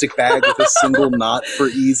plastic bag with a single knot for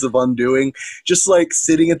ease of undoing. Just like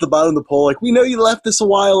sitting at the bottom of the pole, like, we know you left this a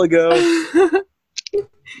while ago.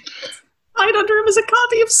 Hide under him is a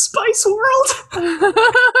copy of Spice World.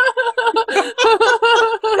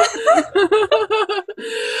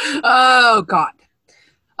 Oh, God.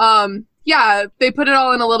 Yeah, they put it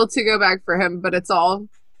all in a little to-go bag for him, but it's all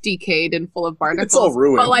decayed and full of barnacles. It's all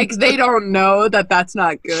ruined. But, like, they don't know that that's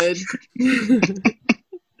not good.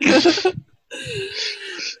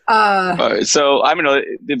 So I mean,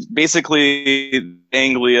 basically,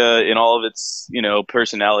 Anglia in all of its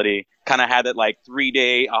personality kind of had that like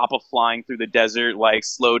 3-day Appa flying through the desert, like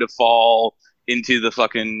slow to fall into the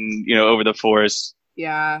fucking over the forest.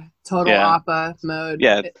 Yeah, total Appa mode.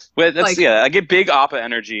 Yeah, but that's I get big Appa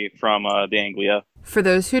energy from the Anglia. For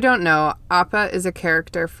those who don't know, Appa is a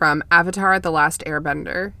character from Avatar: The Last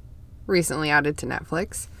Airbender, recently added to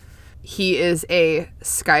Netflix. He is a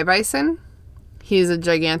sky bison. He's a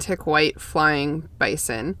gigantic white flying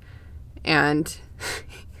bison, and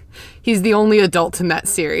he's the only adult in that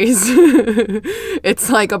series. It's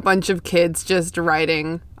like a bunch of kids just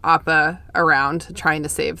riding Appa around trying to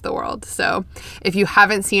save the world. So if you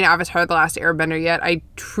haven't seen Avatar: The Last Airbender yet, I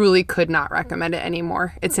truly could not recommend it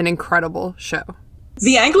anymore. It's an incredible show.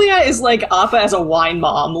 The Anglia is like Appa as a wine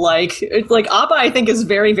mom. Like Appa, I think, is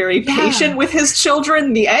very, very patient with his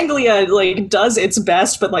children. The Anglia like does its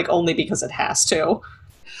best, but like only because it has to.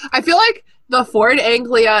 I feel like the Ford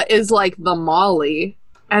Anglia is like the Molly,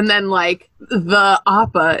 and then like the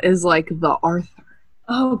Appa is like the Arthur.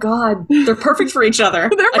 Oh God, they're perfect for each other.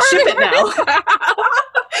 I ship it now.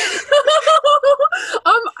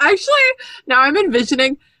 Actually, now I'm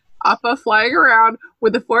envisioning Appa flying around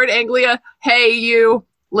with the Ford Anglia. Hey, you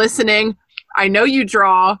listening? I know you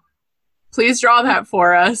draw. Please draw that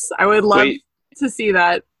for us. I would love to see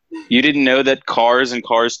that. You didn't know that Cars and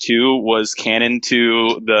Cars 2 was canon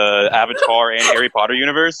to the Avatar and Harry Potter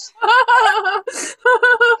universe?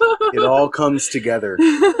 It all comes together.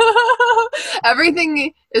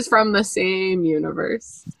 Everything is from the same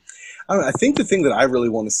universe. I think the thing that I really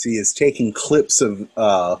want to see is taking clips of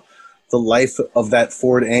the life of that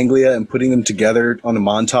Ford Anglia and putting them together on a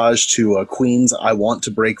montage to Queen's I Want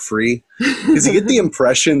to Break Free. Because you get the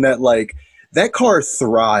impression that, like, that car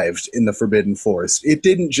thrived in the Forbidden Forest. It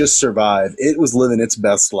didn't just survive. It was living its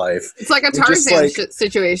best life. It's like a Tarzan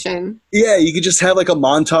situation. Yeah, you could just have, like, a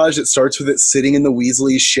montage that starts with it sitting in the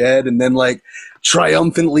Weasley shed and then, like,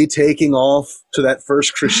 triumphantly taking off to that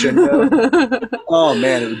first crescendo. Oh,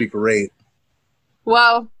 man, it would be great.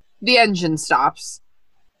 Well, the engine stops.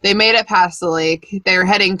 They made it past the lake. They're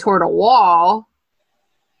heading toward a wall.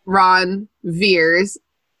 Ron veers.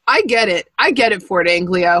 I get it, Fort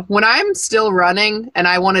Anglia. When I'm still running and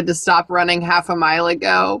I wanted to stop running half a mile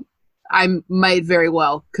ago, I might very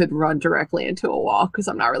well could run directly into a wall because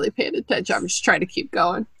I'm not really paying attention. I'm just trying to keep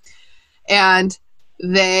going. And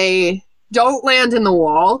they don't land in the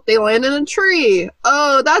wall. They land in a tree.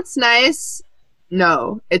 Oh, that's nice.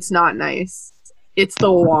 No, it's not nice. It's the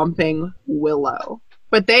Whomping Willow.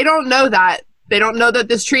 But they don't know that. They don't know that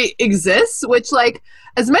this tree exists, which, like,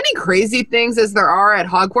 as many crazy things as there are at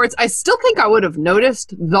Hogwarts, I still think I would have noticed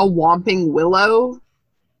the Whomping Willow.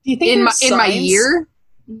 Do you think in my year?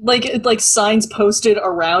 Like signs posted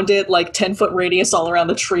around it, like 10-foot radius all around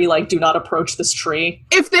the tree, like, do not approach this tree?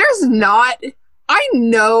 If there's not, I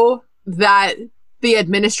know that the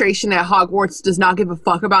administration at Hogwarts does not give a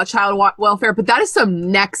fuck about child welfare, but that is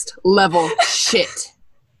some next level shit.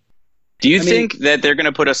 Do you think that they're going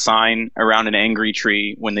to put a sign around an angry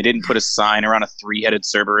tree when they didn't put a sign around a 3-headed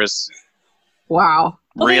Cerberus? Wow.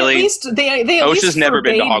 Well, really? OSHA's never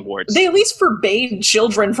been to Hogwarts. They at least forbade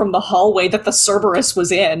children from the hallway that the Cerberus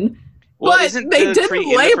was in. Well, but isn't they the didn't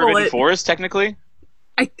tree label in the Forbidden it. Forest, technically?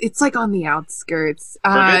 It's like on the outskirts.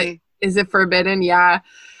 Forbidden? Is it forbidden? Yeah.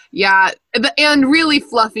 Yeah, and really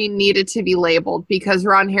Fluffy needed to be labeled because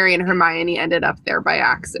Ron, Harry, and Hermione ended up there by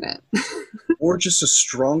accident. Or just a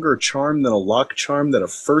stronger charm than a lock charm that a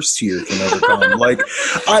first year can overcome. Like,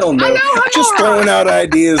 I don't know. Just throwing out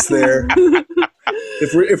ideas there.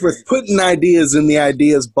 If we're putting ideas in the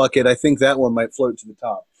ideas bucket, I think that one might float to the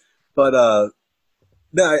top. But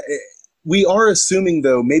no, we are assuming,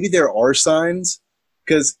 though, maybe there are signs.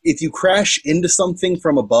 Because if you crash into something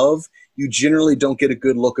from above, you generally don't get a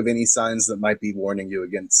good look of any signs that might be warning you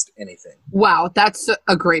against anything. Wow, that's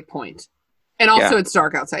a great point. And also, it's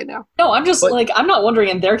dark outside now. No, I'm not wondering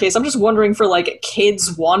in their case. I'm just wondering for, like,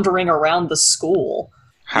 kids wandering around the school.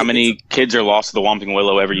 How many kids are lost to the Whomping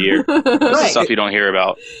Willow every year? That's stuff you don't hear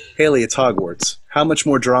about. Haley, it's Hogwarts. How much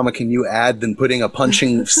more drama can you add than putting a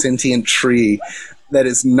punching sentient tree that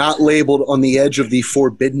is not labeled on the edge of the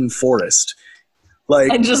forbidden forest?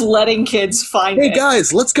 Like, and just letting kids find it. Hey,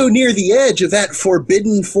 guys, let's go near the edge of that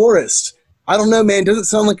forbidden forest. I don't know, man. Does it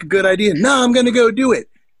sound like a good idea? No, I'm going to go do it.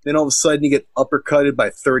 Then all of a sudden you get uppercutted by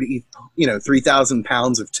 3,000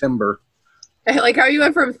 pounds of timber. I like how you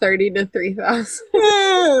went from 30 to 3,000.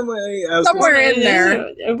 Somewhere in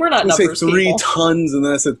there. We're not numbers people. 3 people. tons, and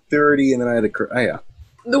then I said 30, and then I had to... yeah.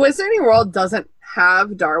 The Wizarding World doesn't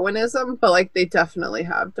have Darwinism, but, like, they definitely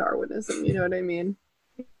have Darwinism. You know what I mean?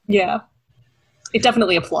 Yeah. It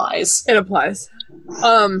definitely applies. It applies.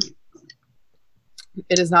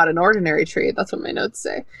 It is not an ordinary tree. That's what my notes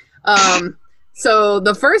say. So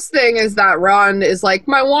the first thing is that Ron is like,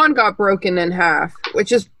 my wand got broken in half,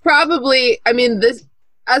 which is probably, I mean, this,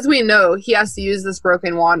 as we know, he has to use this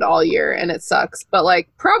broken wand all year, and it sucks. But, like,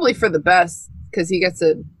 probably for the best, because he gets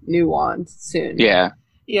a new wand soon. Yeah.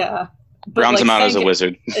 Yeah. But, Rounds him out as a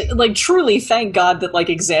wizard. Like, truly, thank God that, like,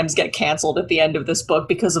 exams get canceled at the end of this book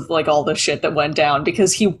because of, like, all the shit that went down,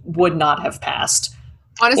 because he would not have passed.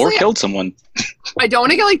 Honestly, or killed someone. I don't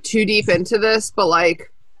want to get, like, too deep into this, but, like,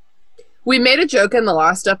 we made a joke in the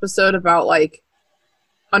last episode about, like,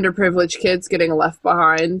 underprivileged kids getting left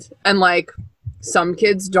behind, and, like, some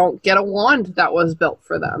kids don't get a wand that was built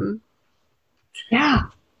for them. Yeah.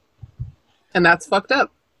 And that's fucked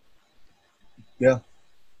up. Yeah.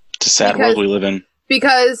 It's a sad world we live in.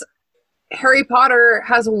 Because Harry Potter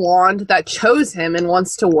has a wand that chose him and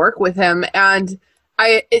wants to work with him, and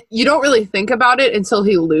you don't really think about it until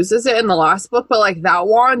he loses it in the last book, but, like, that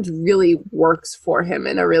wand really works for him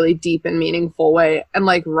in a really deep and meaningful way. And,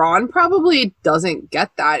 like, Ron probably doesn't get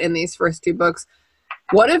that in these first 2 books.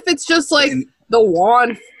 What if it's just, like, the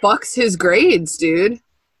wand fucks his grades, dude?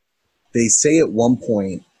 They say at one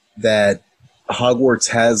point that Hogwarts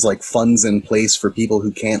has, like, funds in place for people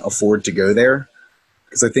who can't afford to go there.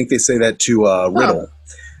 Because I think they say that to Riddle.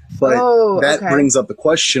 But that brings up the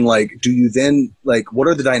question, like, do you then, like, what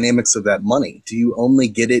are the dynamics of that money? Do you only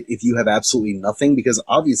get it if you have absolutely nothing? Because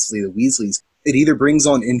obviously the Weasleys, it either brings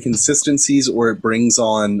on inconsistencies or it brings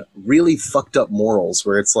on really fucked up morals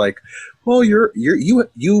where it's like, well,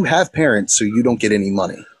 you have parents, so you don't get any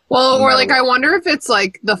money. Well, or, like, I wonder if it's,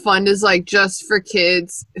 like, the fund is, like, just for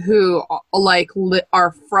kids who, like,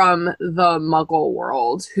 are from the Muggle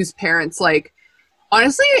world, whose parents, like,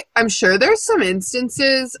 honestly, I'm sure there's some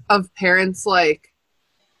instances of parents, like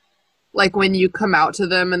when you come out to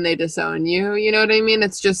them and they disown you, you know what I mean?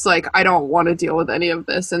 It's just like, I don't want to deal with any of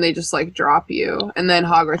this, and they just, like, drop you. And then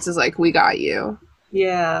Hogwarts is like, we got you.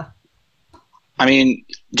 Yeah. I mean,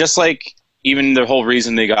 just like, even the whole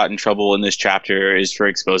reason they got in trouble in this chapter is for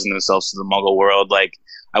exposing themselves to the Muggle world. Like,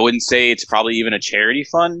 I wouldn't say it's probably even a charity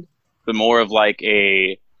fund, but more of, like,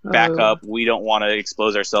 a backup. We don't want to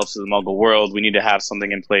expose ourselves to the Muggle world. We need to have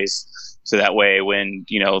something in place so that way when,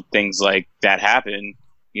 you know, things like that happen,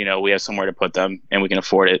 you know, we have somewhere to put them and we can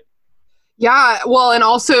afford it. Yeah, well, and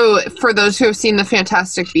also for those who have seen the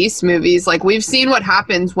Fantastic Beasts movies, like, we've seen what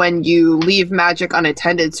happens when you leave magic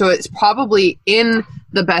unattended. So it's probably in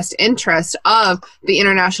the best interest of the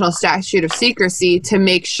International Statute of Secrecy to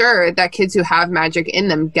make sure that kids who have magic in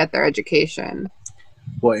them get their education.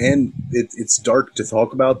 Well, and it's dark to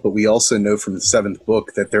talk about, but we also know from the 7th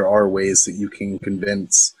book that there are ways that you can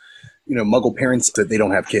convince, you know, Muggle parents that they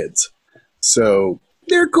don't have kids. So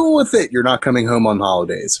they're cool with it. You're not coming home on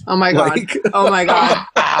holidays. Oh my god. Like, oh my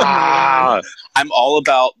god. I'm all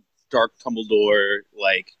about Dark Dumbledore,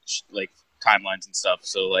 like timelines and stuff.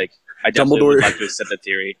 So, like, I definitely would like to accept that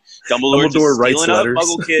theory. Dumbledore just writes stealing up letters.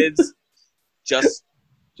 Muggle kids, just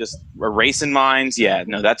erasing minds. Yeah,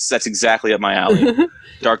 no, that's exactly up my alley.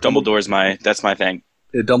 Dark Dumbledore's that's my thing.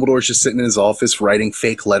 Dumbledore's just sitting in his office writing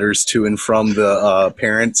fake letters to and from the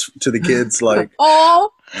parents to the kids, like,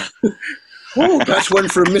 oh, got one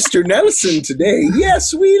from Mr. Nelson today.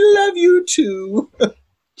 Yes, we love you too.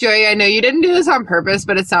 Joey, I know you didn't do this on purpose,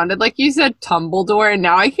 but it sounded like you said Tumbledore, and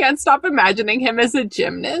now I can't stop imagining him as a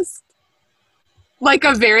gymnast. Like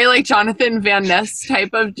a very, like, Jonathan Van Ness type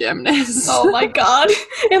of gymnast. Oh my god.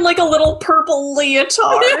 In, like, a little purple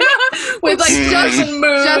leotard. With, like,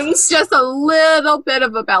 just a little bit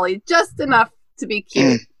of a belly. Just enough to be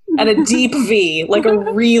cute. And a deep V. Like a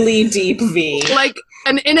really deep V. Like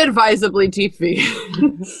an inadvisably deep V.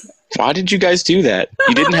 Why did you guys do that?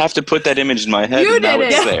 You didn't have to put that image in my head. You and now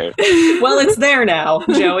did it's it. there. Well, it's there now,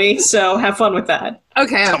 Joey, so have fun with that.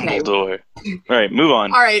 Okay. Dumbledore. All right, move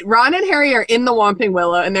on. All right, Ron and Harry are in the Whomping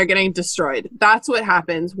Willow, and they're getting destroyed. That's what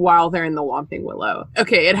happens while they're in the Whomping Willow.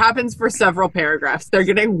 Okay, it happens for several paragraphs. They're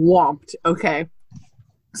getting whomped, okay?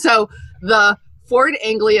 So the Ford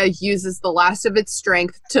Anglia uses the last of its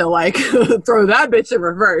strength to, like, throw that bitch in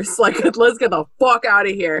reverse. Like, let's get the fuck out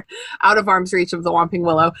of here, out of arm's reach of the Whomping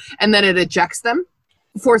Willow. And then it ejects them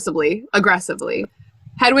forcibly, aggressively.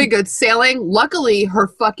 Hedwig goes sailing. Luckily, her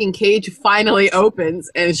fucking cage finally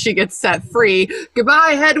opens and she gets set free.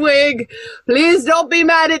 Goodbye, Hedwig. Please don't be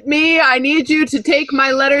mad at me. I need you to take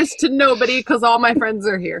my letters to nobody because all my friends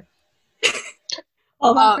are here.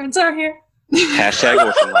 All my friends are here. Hashtag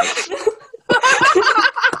orphan life.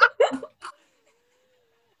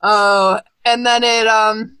 Oh, and then it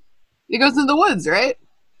goes into the woods, right?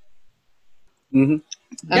 Mm-hmm.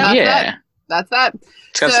 Yeah. That's that.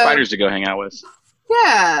 It's got spiders to go hang out with.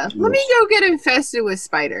 Yeah, let me go get infested with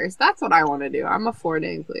spiders. That's what I want to do. I'm a Ford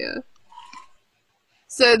Anglia.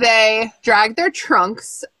 So they drag their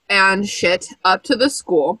trunks and shit up to the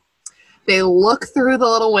school. They look through the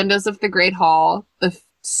little windows of the Great Hall. The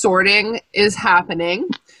sorting is happening.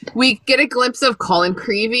 We get a glimpse of Colin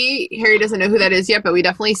Creevy. Harry doesn't know who that is yet, but we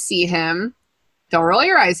definitely see him. Don't roll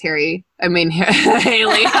your eyes, Harry. I mean,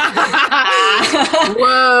 Haley.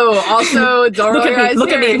 Whoa. Also, don't roll your eyes, Look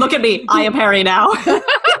Harry. at me. Look at me. I am Harry now.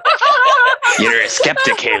 You're a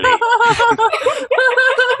skeptic, Haley.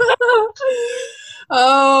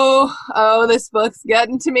 Oh, this book's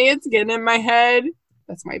getting to me. It's getting in my head.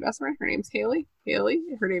 That's my best friend. Her name's Haley.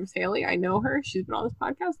 Her name's Haley. I know her. She's been on this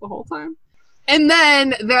podcast the whole time. And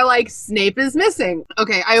then they're like, Snape is missing.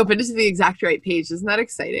 Okay, I opened it to the exact right page. Isn't that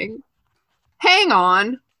exciting? Hang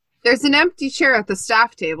on. There's an empty chair at the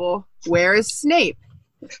staff table. Where is Snape?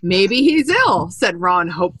 Maybe he's ill, said Ron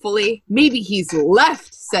hopefully. Maybe he's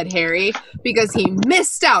left, said Harry, because he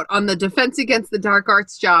missed out on the Defense Against the Dark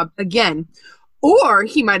Arts job again. Or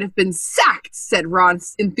he might have been sacked, said Ron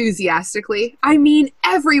enthusiastically. I mean,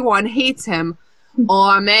 everyone hates him.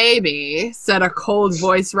 Or maybe, said a cold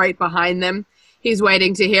voice right behind them, he's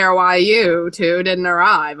waiting to hear why you two didn't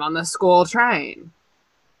arrive on the school train.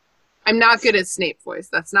 I'm not good at Snape voice.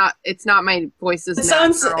 It's not my voice is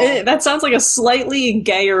natural. That sounds like a slightly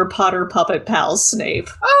gayer Potter puppet pal Snape.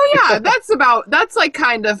 Oh yeah, that's like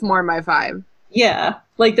kind of more my vibe. Yeah.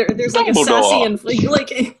 Like there's like a sassy and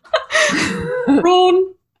like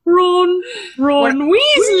Ron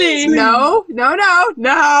Weasley. No,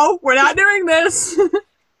 we're not doing this.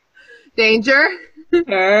 Danger.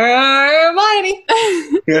 Hermione.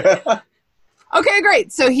 Okay,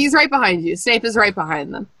 great. So he's right behind you. Snape is right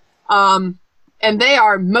behind them. And they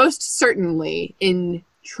are most certainly in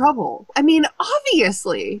trouble. I mean,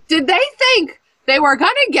 obviously. Did they think they were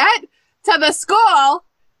going to get to the school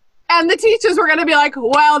and the teachers were going to be like,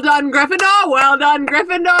 well done, Gryffindor, well done,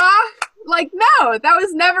 Gryffindor? Like, no, that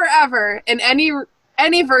was never, ever in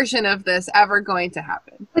any version of this ever going to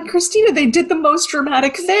happen. But Christina, they did the most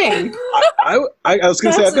dramatic thing. I was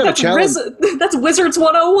going to say, I've got a challenge. That's Wizards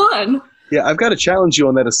 101. Yeah, I've got to challenge you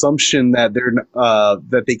on that assumption that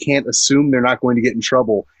that they can't assume they're not going to get in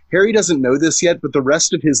trouble. Harry doesn't know this yet, but the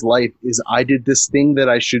rest of his life is I did this thing that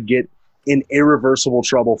I should get in irreversible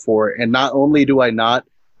trouble for, and not only do I not,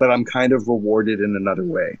 but I'm kind of rewarded in another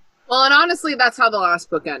way. Well, and honestly, that's how the last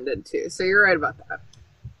book ended too. So you're right about that.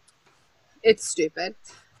 It's stupid.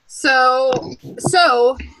 So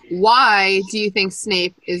why do you think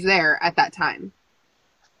Snape is there at that time?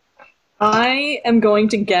 I am going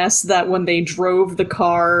to guess that when they drove the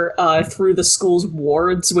car through the school's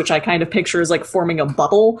wards, which I kind of picture as like forming a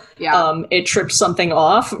bubble, it tripped something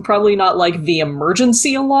off. Probably not like the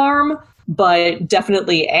emergency alarm, but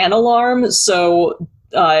definitely an alarm. So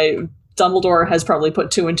Dumbledore has probably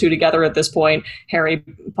put 2 and 2 together at this point. Harry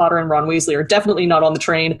Potter and Ron Weasley are definitely not on the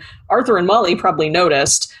train. Arthur and Molly probably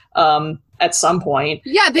noticed. at some point.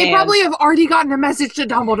 Yeah, they probably have already gotten a message to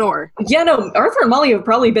Dumbledore. Yeah, no, Arthur and Molly have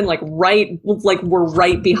probably been were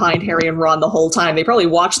right behind Harry and Ron the whole time. They probably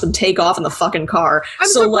watched them take off in the fucking car. I'm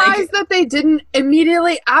surprised that they didn't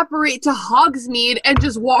immediately apparate to Hogsmeade and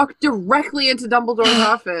just walk directly into Dumbledore's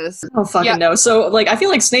office. Oh, fucking no. So, like, I feel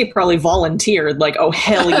like Snape probably volunteered, like, oh,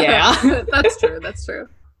 hell yeah. That's true.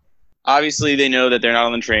 Obviously, they know that they're not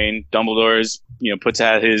on the train. Dumbledore's, puts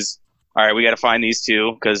out his, all right, we got to find these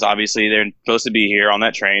two, because obviously they're supposed to be here on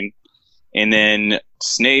that train. And then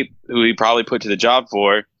Snape, who he probably put to the job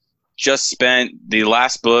for, just spent the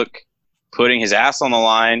last book putting his ass on the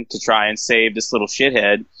line to try and save this little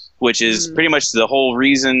shithead, which is pretty much the whole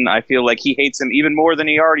reason I feel like he hates him even more than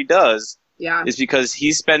he already does. Yeah. Is because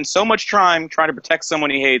he spends so much time trying to protect someone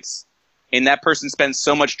he hates, and that person spends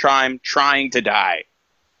so much time trying to die.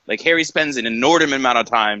 Like, Harry spends an inordinate amount of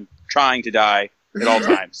time trying to die at all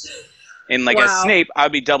times. And, like, as Snape,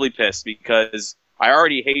 I'd be doubly pissed because I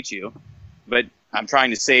already hate you, but I'm trying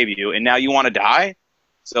to save you, and now you want to die?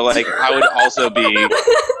 So, like, I would also be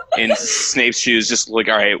in Snape's shoes, just like,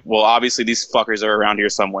 all right, well, obviously these fuckers are around here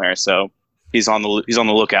somewhere, so he's on the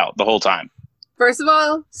lookout the whole time. First of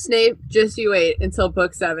all, Snape, just you wait until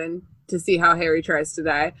book 7 to see how Harry tries to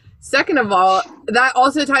die. Second of all, that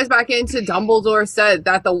also ties back into Dumbledore said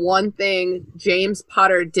that the one thing James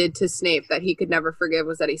Potter did to Snape that he could never forgive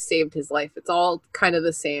was that he saved his life. It's all kind of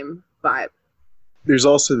the same vibe. There's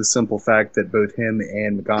also the simple fact that both him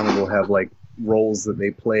and McGonagall have, like, roles that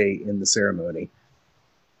they play in the ceremony.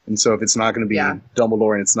 And so if it's not going to be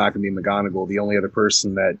Dumbledore and it's not going to be McGonagall, the only other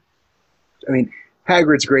person that... I mean,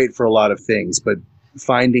 Hagrid's great for a lot of things, but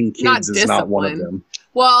finding kids is not one of them.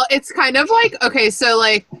 Well, it's kind of like, okay, so,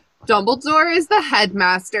 like, Dumbledore is the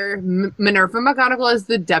headmaster, Minerva McGonagall is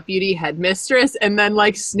the deputy headmistress, and then,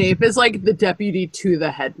 like, Snape is, like, the deputy to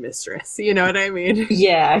the headmistress. You know what I mean?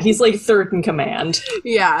 Yeah, he's, like, third in command.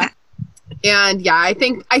 Yeah. And, yeah, I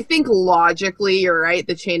think logically, you're right,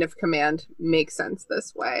 the chain of command makes sense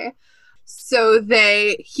this way. So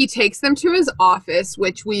he takes them to his office,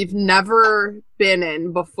 which we've never been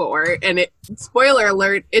in before, and spoiler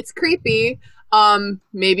alert, it's creepy.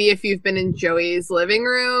 Maybe if you've been in Joey's living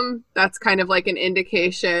room, that's kind of like an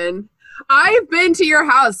indication. I've been to your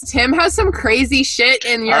house. Tim has some crazy shit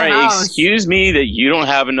in your house. Excuse me that you don't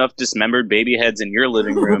have enough dismembered baby heads in your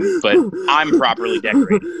living room, but I'm properly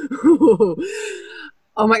decorated.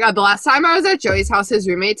 Oh my god, the last time I was at Joey's house, his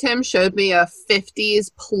roommate Tim showed me a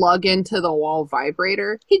 50s plug into the wall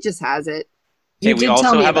vibrator. He just has it. Hey, we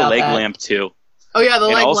also have a leg lamp too. Oh yeah, the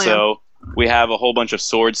leg lamp. And also, we have a whole bunch of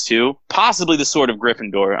swords too. Possibly the sword of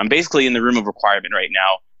Gryffindor. I'm basically in the room of requirement right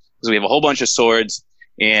now. because we have a whole bunch of swords,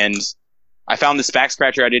 and I found this back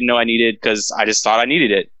scratcher I didn't know I needed because I just thought I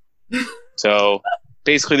needed it. So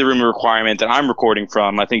basically the room of requirement that I'm recording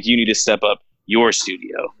from, I think you need to step up your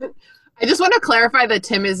studio. I just want to clarify that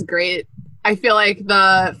Tim is great. I feel like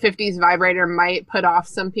the 50s vibrator might put off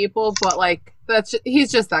some people, but like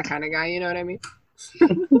he's just that kind of guy, you know what I mean?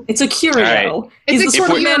 It's a curio. Right. It's a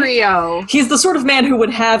curio. He's the sort of man who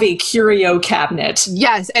would have a curio cabinet.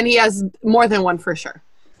 Yes, and he has more than one for sure.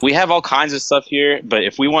 We have all kinds of stuff here, but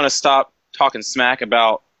if we want to stop talking smack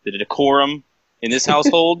about the decorum in this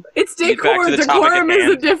household, it's decorum. Decorum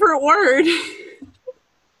is a different word.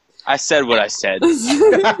 I said what I said.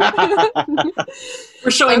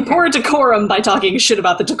 We're showing poor decorum by talking shit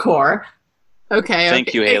about the decor. Okay.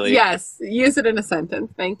 Thank you, Haley. Yes, use it in a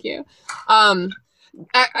sentence. Thank you.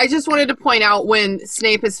 I just wanted to point out when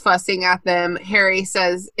Snape is fussing at them, Harry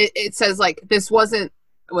says, it says like, this wasn't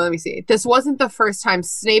the first time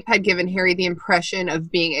Snape had given Harry the impression of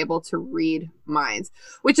being able to read minds,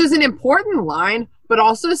 which is an important line, but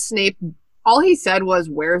also Snape, all he said was,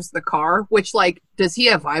 where's the car? Which, like, does he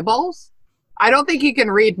have eyeballs? I don't think he can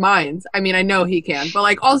read minds. I mean, I know he can, but,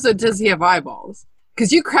 like, also, does he have eyeballs?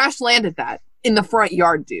 Because you crash landed that in the front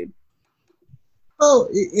yard, dude. Well,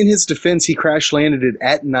 in his defense, he crash landed it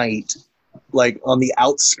at night, like, on the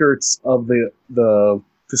outskirts of the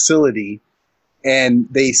facility, and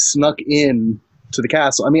they snuck in to the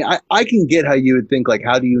castle. I mean, I can get how you would think, like,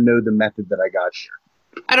 how do you know the method that I got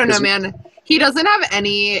here? I don't know, man. He doesn't have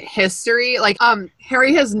any history. Like,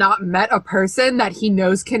 Harry has not met a person that he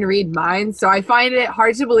knows can read minds, so I find it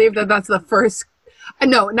hard to believe that that's the first...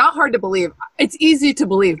 No, not hard to believe. It's easy to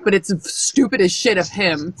believe, but it's stupid as shit of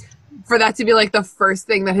him for that to be, like, the first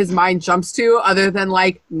thing that his mind jumps to, other than,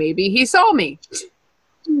 like, maybe he saw me.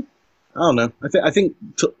 I don't know. I think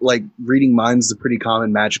like, reading minds is a pretty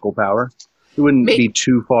common magical power. It wouldn't be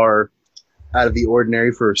too far out of the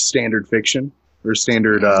ordinary for standard fiction. Or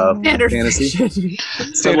standard fantasy.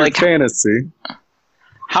 Standard like, fantasy.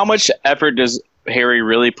 How much effort does Harry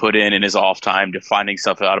really put in his off time to finding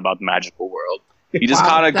stuff out about the magical world. He just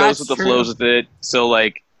kind of goes with the flows with it. So,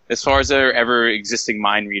 like, as far as there ever existing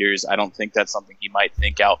mind readers, I don't think that's something he might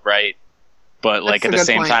think outright. But, like, at the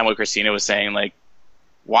same time, what Christina was saying, like,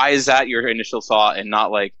 why is that your initial thought and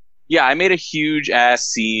not like, yeah, I made a huge ass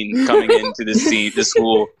scene coming into this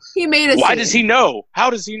school. He made a scene. Why does he know? How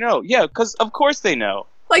does he know? Yeah, because of course they know.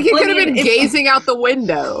 Like, he could have been gazing out the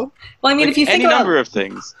window. Well, I mean, like, if you think any number of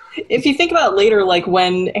things. If you think about later, like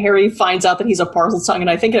when Harry finds out that he's a Parseltongue, and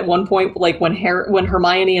I think at one point, like when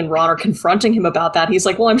Hermione and Ron are confronting him about that, he's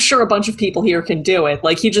like, "Well, I'm sure a bunch of people here can do it."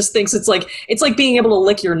 Like, he just thinks it's like being able to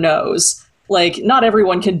lick your nose. Like, not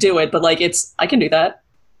everyone can do it, but like I can do that.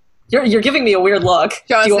 You're giving me a weird look.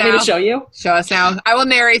 Do you want me to show you? Show us now. I will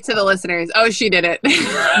narrate to the listeners. Oh, she did it.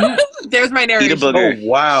 There's my narration. Oh,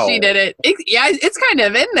 wow. She did it. It's kind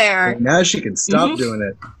of in there. Now she can stop doing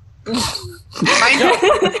it.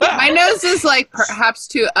 My nose is like perhaps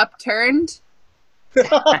too upturned.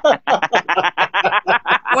 What does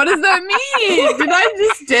that mean? Did I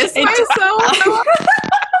just diss myself?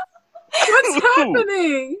 What's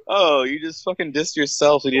happening? Oh, you just fucking dissed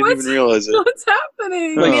yourself and you didn't even realize it. What's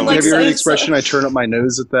happening? Like, have you heard the expression, I turn up my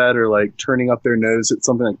nose at that, or like turning up their nose at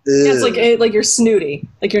something like, ugh. Yeah, it's like you're snooty.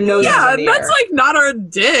 Like your nose is in the that's air. like not our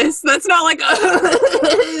diss. That's not like,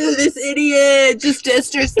 this idiot just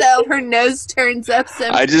dissed herself. Her nose turns up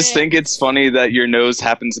something. I just think it's funny that your nose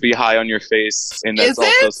happens to be high on your face, and that's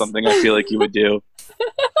also something I feel like you would do.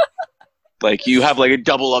 Like, you have like a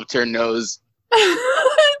double upturned nose.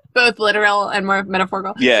 Both literal and more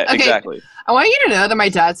metaphorical. Yeah, okay. Exactly. I want you to know that my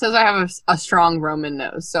dad says I have a strong Roman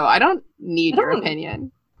nose, so I don't need your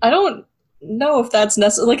opinion. I don't know if that's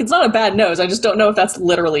necessary. Like, it's not a bad nose. I just don't know if that's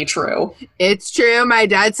literally true. It's true. My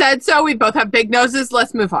dad said so. We both have big noses.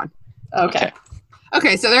 Let's move on. Okay,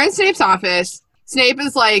 so they're in Snape's office. Snape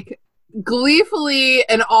is like gleefully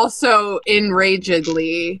and also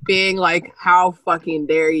enragedly being like, how fucking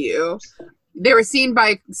dare you? They were seen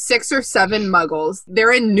by 6 or 7 muggles.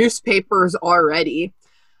 They're in newspapers already.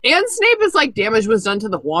 And Snape is like, damage was done to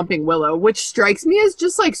the Whomping Willow, which strikes me as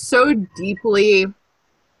just like so deeply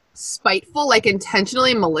spiteful, like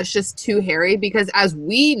intentionally malicious to Harry, because as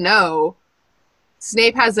we know,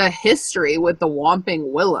 Snape has a history with the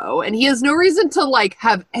Whomping Willow, and he has no reason to like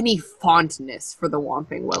have any fondness for the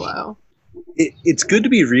Whomping Willow. It's good to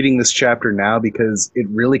be reading this chapter now because it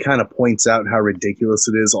really kind of points out how ridiculous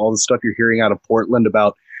it is, all the stuff you're hearing out of Portland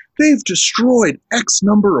about they've destroyed X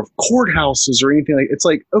number of courthouses or anything like. It's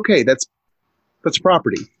like, okay, that's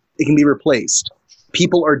property. It can be replaced.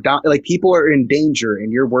 People are people are in danger,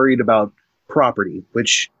 and you're worried about property,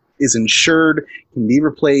 which is insured, can be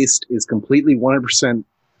replaced, is completely 100%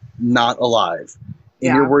 not alive,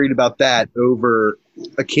 and you're worried about that over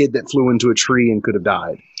a kid that flew into a tree and could have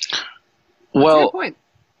died. Well,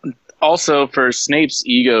 also for Snape's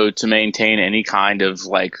ego to maintain any kind of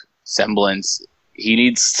like semblance, he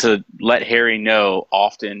needs to let Harry know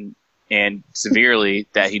often and severely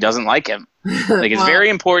that he doesn't like him. Like, it's very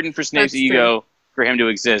important for Snape's ego for him to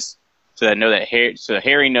exist, so that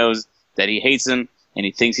Harry knows that he hates him and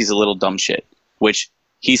he thinks he's a little dumb shit, which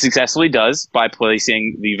he successfully does by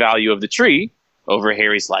placing the value of the tree over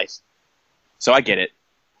Harry's life. So I get it.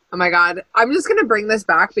 Oh my god. I'm just going to bring this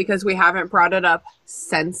back because we haven't brought it up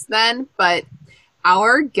since then, but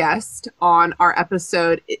our guest on our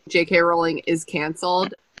episode, J.K. Rowling is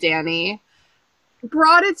Cancelled, Danny,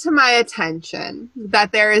 brought it to my attention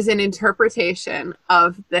that there is an interpretation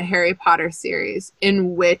of the Harry Potter series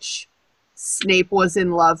in which Snape was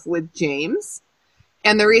in love with James.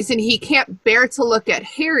 And the reason he can't bear to look at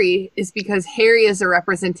Harry is because Harry is a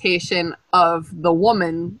representation of the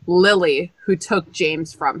woman, Lily, who took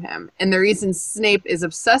James from him. And the reason Snape is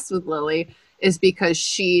obsessed with Lily is because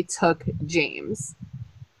she took James.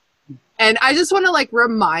 And I just want to like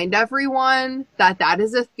remind everyone that that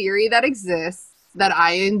is a theory that exists that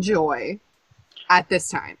I enjoy at this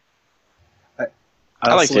time.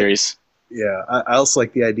 I like theories. Yeah, I also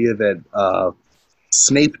like the idea that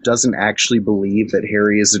Snape doesn't actually believe that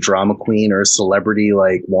Harry is a drama queen or a celebrity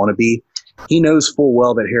like wannabe. He knows full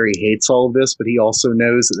well that Harry hates all of this, but he also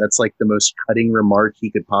knows that that's like the most cutting remark he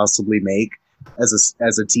could possibly make as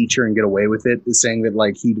a teacher and get away with it, is saying that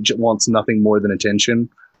like he wants nothing more than attention.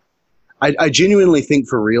 I genuinely think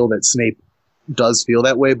for real that Snape does feel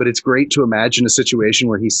that way, but it's great to imagine a situation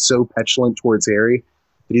where he's so petulant towards Harry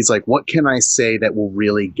that he's like, what can I say that will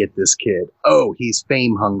really get this kid? Oh, he's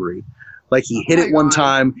fame hungry. Like he hit it one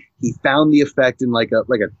time, he found the effect in like a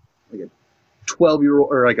 12-year-old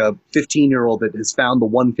or like a 15-year-old that has found the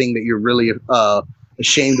one thing that you're really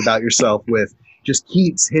ashamed about yourself with. Just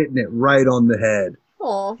keeps hitting it right on the head.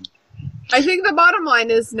 Aww. I think the bottom line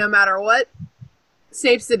is no matter what,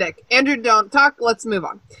 Snape's the dick. Andrew, don't talk. Let's move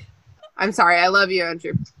on. I'm sorry. I love you,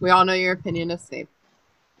 Andrew. We all know your opinion of Snape.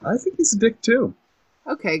 I think he's a dick too.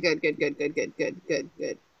 Okay, good.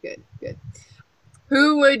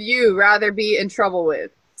 Who would you rather be in trouble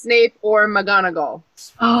with, Snape or McGonagall?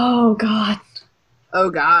 Oh, God. Oh,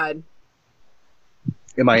 God.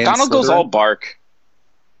 Am I in McGonagall's Slytherin? all bark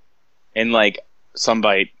and like some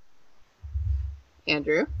bite.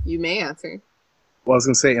 Andrew, you may answer. Well, I was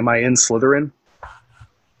gonna say, am I in Slytherin?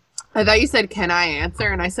 I thought you said, can I answer?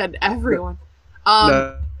 And I said, everyone.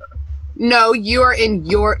 No, No, you are in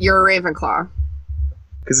you're a Ravenclaw.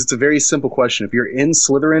 because it's a very simple question. If you're in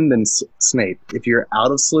Slytherin, then Snape. If you're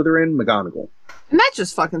out of Slytherin, McGonagall. And that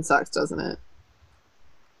just fucking sucks, doesn't it?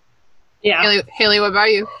 Yeah. Haley, what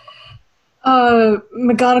about you?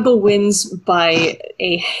 McGonagall wins by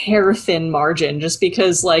a hair-thin margin, just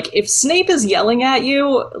because, like, if Snape is yelling at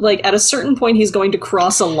you, like, at a certain point he's going to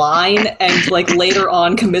cross a line, and, like, later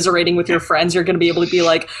on, commiserating with your friends, you're going to be able to be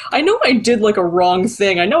like, I know I did, like, a wrong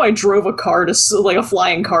thing. I know I drove a car to, like, a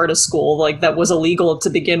flying car to school, like, that was illegal to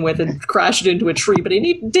begin with and crashed into a tree, but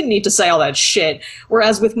he didn't need to say all that shit.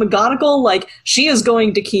 Whereas with McGonagall, like, she is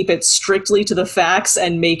going to keep it strictly to the facts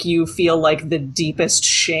and make you feel, like, the deepest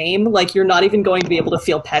shame. Like, you're not even going to be able to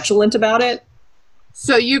feel petulant about it.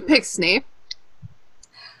 So you picked Snape?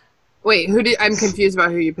 Wait, I'm confused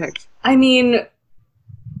about who you picked. I mean,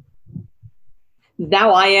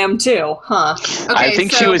 now I am too, huh? Okay, I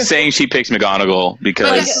think she was saying she picks McGonagall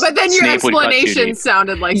because but then your Snape would cut too explanation deep.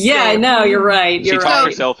 sounded like Yeah, Snape. no, you're right. She You're talked right.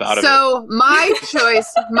 herself out of it. So my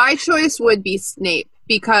choice would be Snape,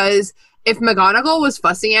 because if McGonagall was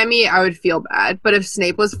fussing at me, I would feel bad. But if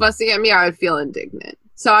Snape was fussing at me, I would feel indignant.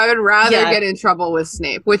 So I would rather get in trouble with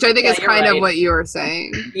Snape, which I think is kind of what you were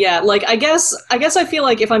saying. Yeah, like, I guess I feel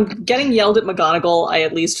like if I'm getting yelled at McGonagall, I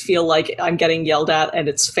at least feel like I'm getting yelled at and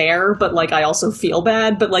it's fair, but, like, I also feel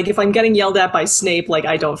bad. But, like, if I'm getting yelled at by Snape, like,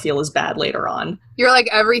 I don't feel as bad later on. You're like,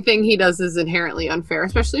 everything he does is inherently unfair,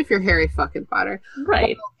 especially if you're Harry fucking Potter.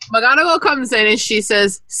 Right. Well, McGonagall comes in and she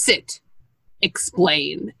says, sit,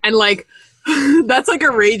 explain. And, like, that's like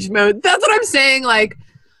a rage mode. That's what I'm saying, like,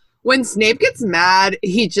 when Snape gets mad,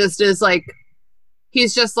 he just is like,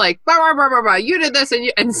 he's just like, bah, bah, bah, bah, bah, you did this,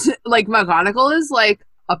 and like McGonagall is like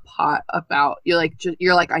a pot about, you're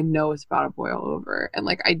like, I know it's about to boil over, and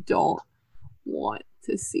like I don't want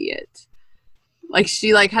to see it. Like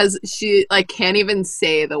she can't even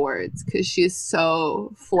say the words because she's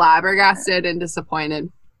so flabbergasted and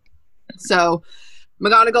disappointed. So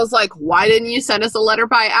McGonagall's like, why didn't you send us a letter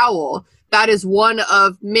by owl? That is one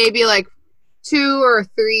of maybe like 2,000 or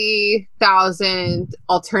 3,000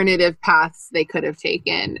 alternative paths they could have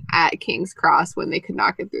taken at King's Cross when they could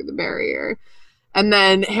not get through the barrier. And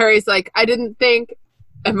then Harry's like, I didn't think,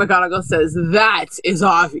 and McGonagall says, that is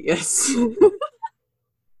obvious.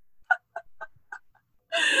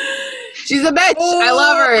 She's a bitch. I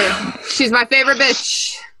love her. She's my favorite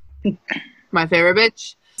bitch. My favorite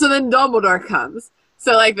bitch. So then Dumbledore comes.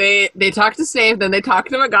 So, like, they talk to Snape, then they talk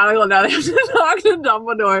to McGonagall, now they have to talk to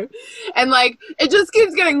Dumbledore. And, like, it just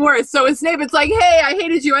keeps getting worse. So with Snape, it's like, hey, I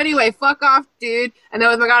hated you anyway. Fuck off, dude. And then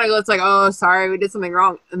with McGonagall, it's like, oh, sorry, we did something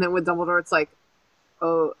wrong. And then with Dumbledore, it's like,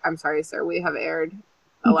 oh, I'm sorry, sir. We have erred.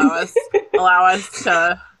 Allow us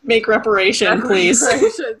to make reparation, please.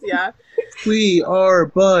 Yeah. We are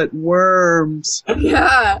but worms.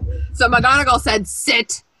 Yeah. So McGonagall said,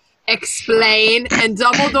 sit. Explain. And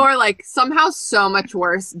Dumbledore, like, somehow so much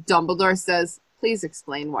worse, Dumbledore says, please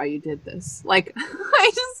explain why you did this. Like,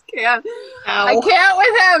 I just can't. Ow. I can't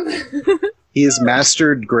with him. He has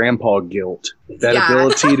mastered grandpa guilt. That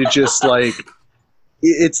ability to just, like,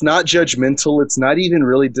 it's not judgmental. It's not even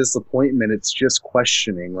really disappointment. It's just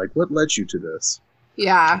questioning. Like, what led you to this?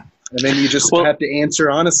 Yeah. And then you just have to answer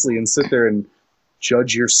honestly and sit there and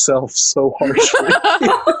judge yourself so harshly.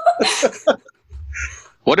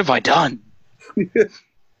 What have I done?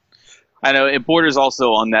 I know it borders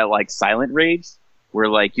also on that like silent rage where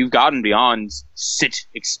like you've gotten beyond sit,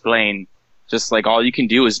 explain. Just like all you can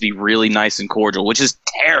do is be really nice and cordial, which is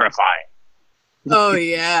terrifying. Oh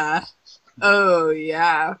yeah. Oh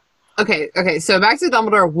yeah. Okay, so back to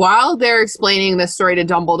Dumbledore. While they're explaining this story to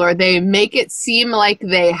Dumbledore, they make it seem like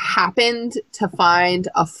they happened to find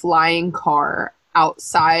a flying car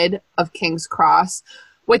outside of King's Cross,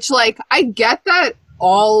 which, like, I get that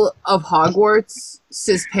all of Hogwarts'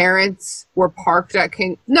 parents were parked at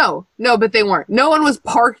No, but they weren't. No one was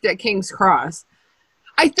parked at King's Cross.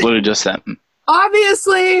 Literally just that.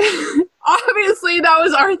 Obviously, that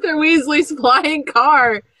was Arthur Weasley's flying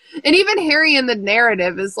car. And even Harry in the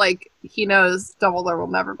narrative is like, he knows Dumbledore will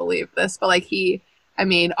never believe this, but like I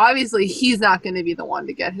mean, obviously, he's not going to be the one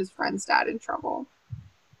to get his friend's dad in trouble.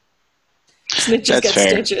 Snitches get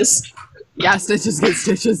stitches. Yeah, Stitches get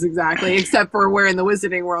stitches, exactly. Except for we're in the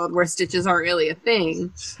Wizarding World where stitches aren't really a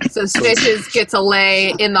thing. So Stitches get to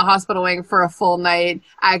lay in the hospital wing for a full night,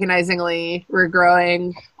 agonizingly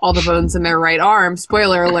regrowing all the bones in their right arm.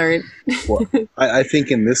 Spoiler alert. Well, I think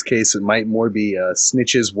in this case it might more be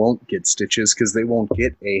snitches won't get stitches because they won't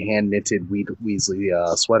get a hand-knitted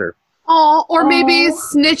Weasley sweater. Oh, or maybe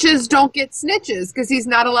Snitches don't get snitches because he's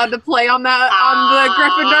not allowed to play on the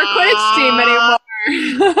Gryffindor Quidditch team anymore.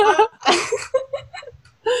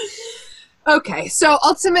 Okay, so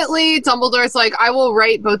ultimately Dumbledore's like, I will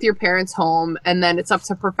write both your parents home, and then it's up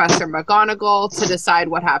to Professor McGonagall to decide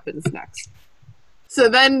what happens next. So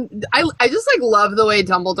then I just like love the way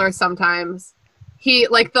Dumbledore sometimes he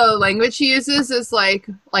like the language he uses is like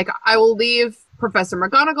I will leave Professor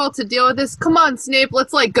McGonagall to deal with this. Come on, Snape,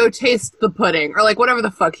 let's like go taste the pudding, or like whatever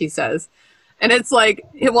the fuck he says. And it's like,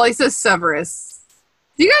 well, he says Severus.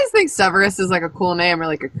 Do you guys think Severus is like a cool name or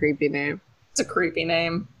like a creepy name? It's a creepy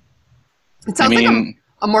name. It sounds like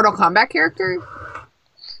a Mortal Kombat character.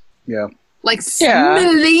 Yeah. Like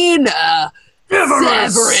Smelina.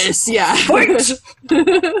 Severus. Yeah.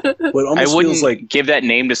 Well, I wouldn't give that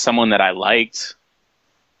name to someone that I liked.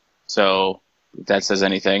 So, if that says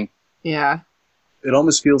anything. Yeah. It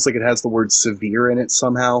almost feels like it has the word severe in it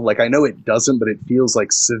somehow. Like, I know it doesn't, but it feels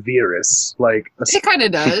like Severus. Like it kind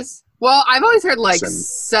of does. Well, I've always heard, like,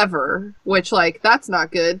 sever, which, like, that's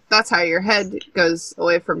not good. That's how your head goes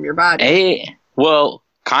away from your body. Hey, well,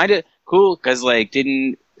 kind of cool, because, like,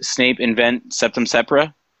 didn't Snape invent Septum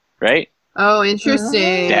Sepra, right? Oh,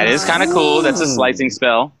 interesting. That is kind of cool. That's a slicing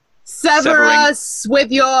spell. Sever us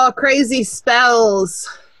with your crazy spells.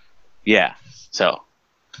 Yeah, so.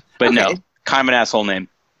 But okay. No, kind of an asshole name.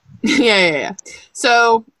 Yeah.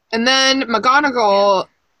 So, and then McGonagall...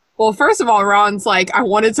 Well, first of all, Ron's like, I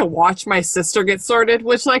wanted to watch my sister get sorted,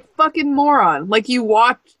 which, like, fucking moron. Like, you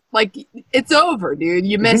watch, like, it's over, dude.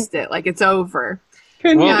 You missed it. Like, it's over.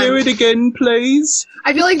 Can you do it again, please?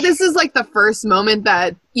 I feel like this is, like, the first moment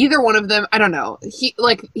that either one of them, I don't know,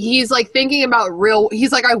 he's, like, thinking about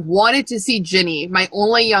he's like, I wanted to see Ginny, my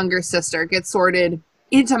only younger sister, get sorted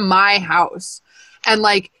into my house. And,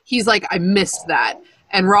 like, he's like, I missed that.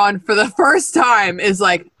 And Ron, for the first time, is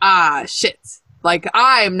like, shit. Like,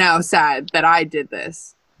 I'm now sad that I did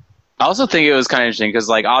this. I also think it was kind of interesting because,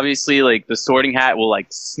 like, obviously, like, the sorting hat will, like,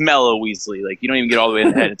 smell a Weasley. Like, you don't even get all the way in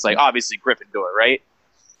the head. It's, like, obviously Gryffindor, right?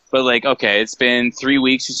 But, like, okay, it's been 3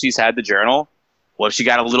 weeks since she's had the journal. What if she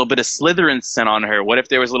got a little bit of Slytherin scent on her? What if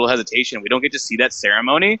there was a little hesitation? We don't get to see that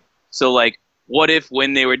ceremony. So, like, what if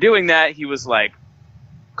when they were doing that, he was, like,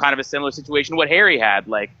 kind of a similar situation to what Harry had?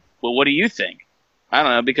 Like, well, what do you think? I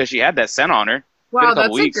don't know, because she had that scent on her. Wow,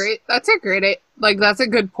 that's a great, like, that's a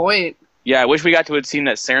good point. Yeah, I wish we got to have seen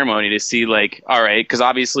that ceremony to see, like, all right, because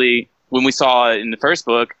obviously when we saw it in the first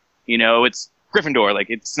book, you know, it's Gryffindor, like,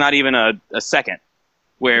 it's not even a second.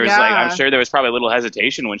 Whereas, like, I'm sure there was probably a little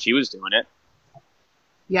hesitation when she was doing it.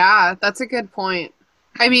 Yeah, that's a good point.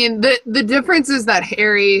 I mean, the difference is that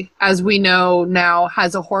Harry, as we know now,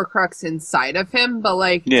 has a Horcrux inside of him, but,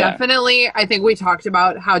 like, definitely, I think we talked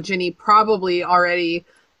about how Ginny probably already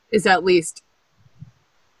is at least...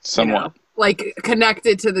 somewhat. You know, like,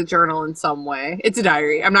 connected to the journal in some way. It's a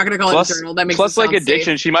diary. I'm not going to call it a journal. That makes plus, it sound like,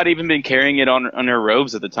 addiction. safe. She might have even been carrying it on her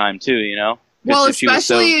robes at the time, too, you know? Well,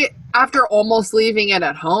 especially after almost leaving it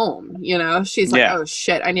at home, you know? She's like, oh,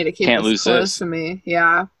 shit, I need to keep this close to me.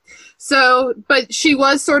 Yeah. So, but she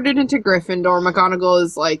was sorted into Gryffindor. McGonagall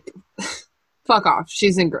is like, fuck off.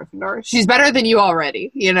 She's in Gryffindor. She's better than you already,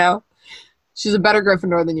 you know? She's a better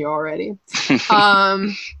Gryffindor than you already.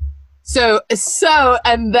 So,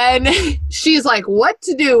 and then she's like, what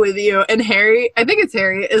to do with you? And Harry, I think it's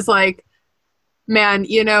Harry, is like, man,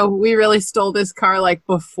 you know, we really stole this car, like,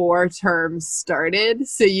 before term started.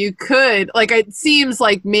 So you could, like, it seems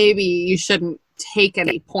like maybe you shouldn't take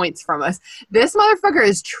any points from us. This motherfucker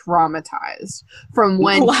is traumatized from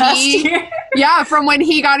when from when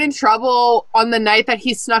he got in trouble on the night that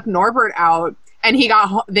he snuck Norbert out. And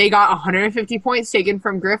they got 150 points taken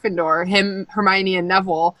from Gryffindor, him, Hermione, and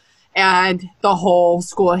Neville. And the whole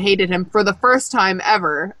school hated him for the first time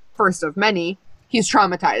ever, first of many. He's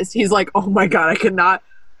traumatized. He's like, oh my God, I could not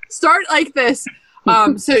start like this.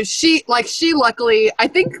 So she luckily, I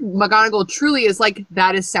think McGonagall truly is like,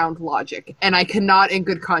 that is sound logic. And I cannot in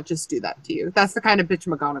good conscience do that to you. That's the kind of bitch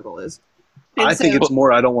McGonagall is. I think it's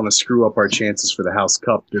more, I don't want to screw up our chances for the House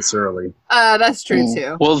Cup this early. That's true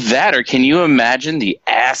too. Well, or can you imagine the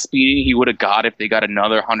ass beating he would have got if they got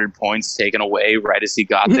another 100 points taken away right as he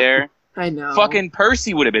got there? I know. Fucking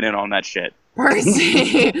Percy would have been in on that shit.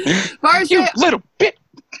 Percy. Percy. You little bit.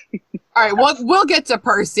 All right, we'll get to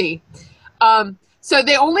Percy. So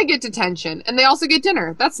they only get detention, and they also get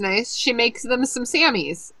dinner. That's nice. She makes them some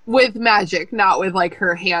Sammies with magic, not with like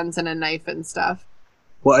her hands and a knife and stuff.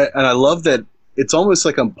 Well, and I love that it's almost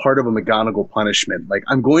like I'm part of a McGonagall punishment. Like,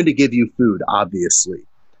 I'm going to give you food, obviously,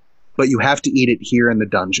 but you have to eat it here in the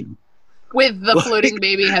dungeon. With the floating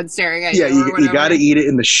baby head staring at you. Yeah, you got to eat it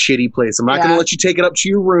in the shitty place. I'm not going to let you take it up to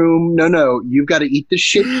your room. No, you've got to eat the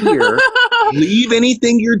shit here. Leave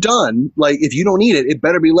anything you're done. Like, if you don't eat it, it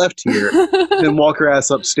better be left here. Then walk her ass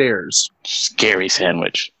upstairs. Scary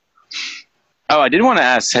sandwich. Oh, I did want to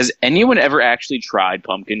ask, has anyone ever actually tried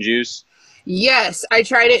pumpkin juice? Yes, I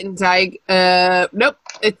tried it in nope,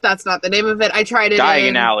 that's not the name of it. I tried it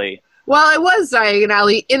Diagon Alley. Well, it was Diagon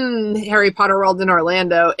Alley in Harry Potter World in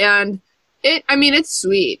Orlando, and it's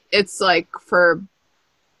sweet. It's like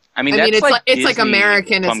it's like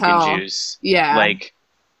American as hell. Pumpkin juice. Yeah. Like,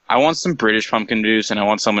 I want some British pumpkin juice, and I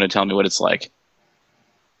want someone to tell me what it's like.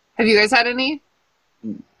 Have you guys had any?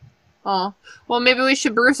 Oh, well, maybe we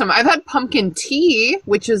should brew some. I've had pumpkin tea,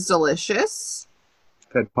 which is delicious.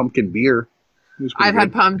 I've had pumpkin beer. I've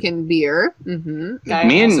had pumpkin beer. Mm-hmm.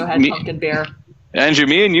 I also had pumpkin beer. Andrew,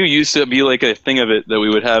 me and you used to be like a thing of it that we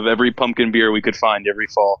would have every pumpkin beer we could find every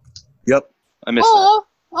fall. Yep. I miss that.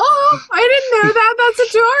 Oh, I didn't know that. That's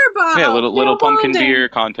adorable. Yeah, little pumpkin beer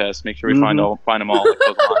contest. Make sure we find them all. Like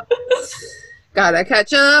Pokemon. Gotta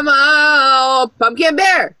catch 'em all. Pumpkin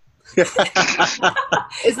bear. Isn't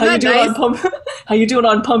that nice? How you doing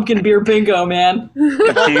on pumpkin beer bingo, man?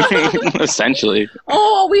 Essentially.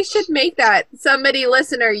 Oh, we should make that. Somebody,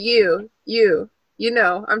 listener, you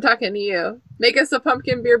know, I'm talking to you. Make us a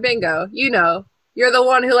pumpkin beer bingo. You know, you're the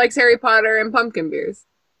one who likes Harry Potter and pumpkin beers.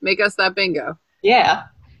 Make us that bingo. Yeah.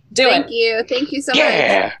 Thank you so much.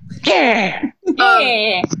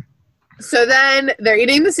 Yeah. So then they're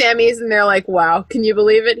eating the Sammies and they're like, wow, can you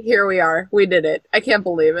believe it? Here we are. We did it. I can't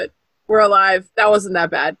believe it. We're alive. That wasn't that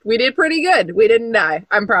bad. We did pretty good. We didn't die.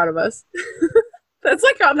 I'm proud of us. That's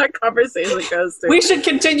like how that conversation goes through. We should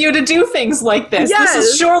continue to do things like this. Yes. This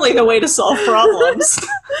is surely the way to solve problems.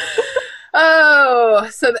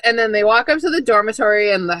 And then they walk up to the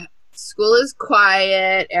dormitory and the school is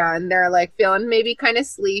quiet and they're like feeling maybe kind of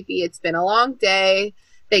sleepy. It's been a long day.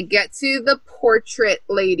 They get to the portrait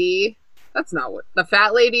lady. That's not what the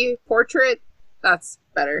fat lady portrait. That's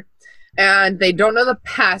better. And they don't know the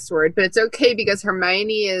password, but it's okay because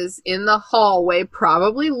Hermione is in the hallway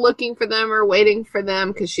probably looking for them or waiting for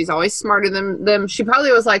them because she's always smarter than them. She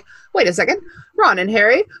probably was like, wait a second, Ron and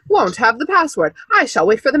Harry won't have the password. I shall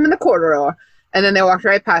wait for them in the corridor. And then they walked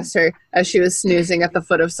right past her as she was snoozing at the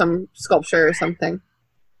foot of some sculpture or something.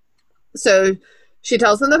 So she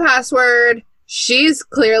tells them the password. She's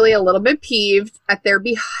clearly a little bit peeved at their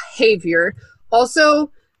behavior.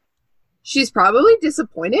 Also, she's probably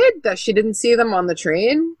disappointed that she didn't see them on the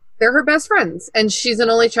train. They're her best friends. And she's an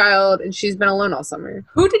only child, and she's been alone all summer.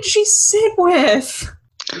 Who did she sit with?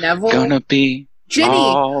 Neville. Gonna be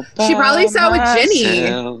Ginny. She probably sat with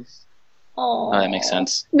Ginny. Oh, that makes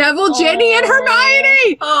sense. Neville, Ginny, and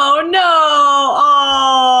Hermione! Oh, no!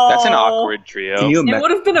 Oh! That's an awkward trio. It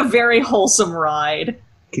would have been a very wholesome ride.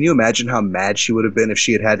 Can you imagine how mad she would have been if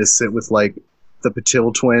she had to sit with, like, the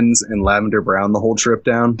Patil twins and Lavender Brown the whole trip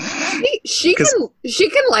down? She can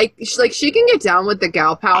get down with the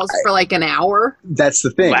gal pals for like an hour. That's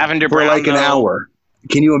the thing. Lavender for Brown, like an though. hour.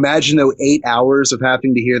 Can you imagine though 8 hours of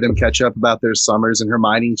having to hear them catch up about their summers and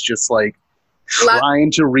Hermione's just like trying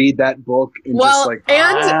to read that book and just like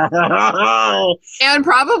and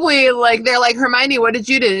probably like they're like, Hermione, what did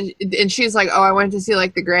you do? And she's like, oh, I went to see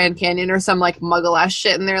like the Grand Canyon or some like muggle ass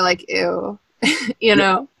shit, and they're like, ew. You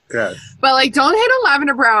know. Yeah. But like, don't hate on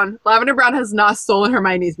Lavender Brown. Lavender Brown has not stolen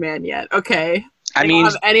Hermione's man yet. Okay. I mean,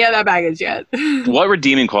 don't have any of that baggage yet. What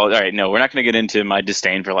redeeming quality? All right, no, we're not going to get into my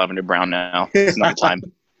disdain for Lavender Brown now. It's not the time.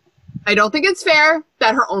 I don't think it's fair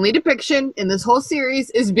that her only depiction in this whole series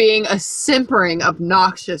is being a simpering,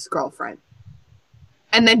 obnoxious girlfriend,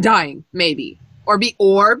 and then dying, maybe,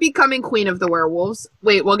 or becoming queen of the werewolves.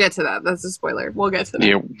 Wait, we'll get to that. That's a spoiler. We'll get to that.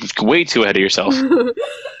 You're way too ahead of yourself.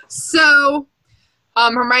 So.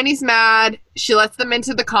 Hermione's mad. She lets them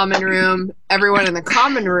into the common room. Everyone in the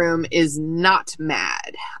common room is not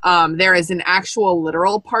mad. There is an actual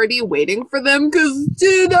literal party waiting for them because,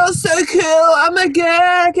 dude, that was so cool. Oh my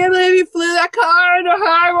god, I can't believe you flew that car into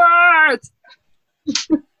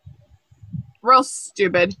Hogwarts. Real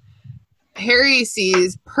stupid. Harry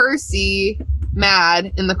sees Percy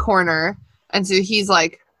mad in the corner, and so he's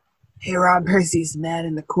like, hey, Ron, Percy's mad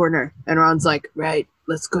in the corner. And Ron's like, right,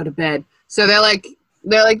 let's go to bed. So they're like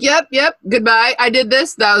They're like, yep, goodbye. I did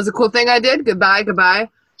this. That was a cool thing I did. Goodbye.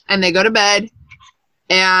 And they go to bed.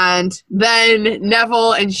 And then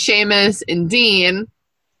Neville and Seamus and Dean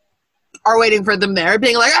are waiting for them there,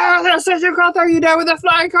 being like, oh, Sister Croft, are you down with the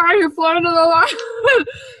flying car? You're flying to the line.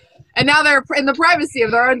 And now they're in the privacy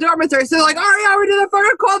of their own dormitory. So they're like, oh, yeah, we did the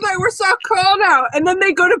first cool thing. We're so cool now. And then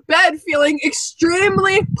they go to bed feeling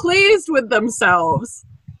extremely pleased with themselves.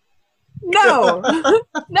 No.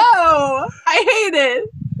 No. I hate it.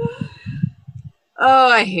 Oh,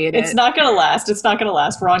 I hate it. It's not going to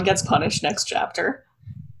last. Ron gets punished next chapter.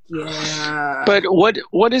 Yeah. But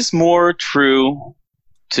what is more true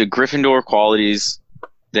to Gryffindor qualities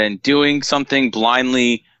than doing something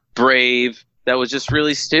blindly brave that was just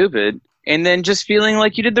really stupid and then just feeling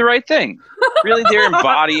like you did the right thing? Really, they're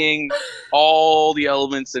embodying all the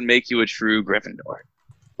elements that make you a true Gryffindor.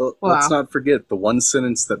 Well, let's not forget the one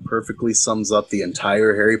sentence that perfectly sums up the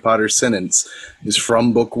entire Harry Potter sentence is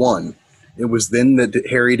from book 1. It was then that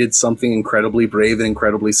Harry did something incredibly brave and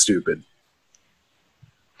incredibly stupid.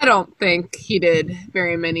 I don't think he did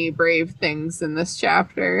very many brave things in this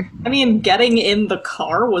chapter. I mean, getting in the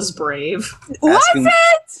car was brave. Was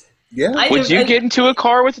it? Yeah. Would you get into a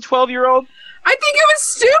car with a 12-year-old? I think it was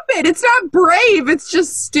stupid. It's not brave. It's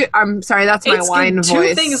just I'm sorry, that's my whine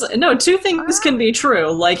voice. Two things can be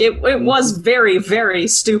true. Like, it was very, very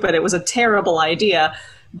stupid. It was a terrible idea.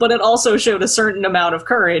 But it also showed a certain amount of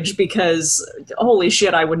courage because, holy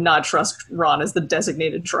shit, I would not trust Ron as the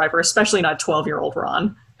designated driver, especially not 12-year-old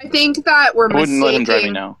Ron. I think that we're I wouldn't let him drive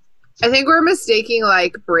me now. I think we're mistaking,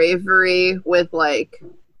 like, bravery with, like,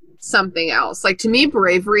 something else. Like, to me,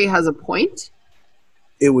 bravery has a point.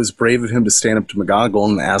 It was brave of him to stand up to McGonagall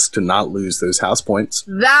and ask to not lose those house points.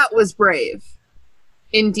 That was brave.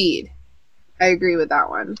 Indeed. I agree with that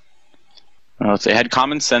one. Well, if they had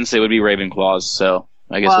common sense, they would be Ravenclaws, so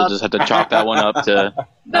I guess we'll just have to chalk that one up to...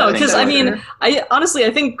 No, because, I mean,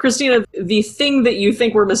 I think, Christina, the thing that you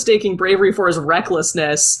think we're mistaking bravery for is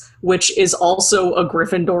recklessness, which is also a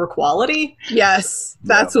Gryffindor quality. Yes,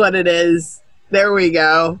 that's what it is. There we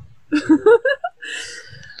go.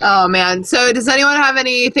 Oh, man. So does anyone have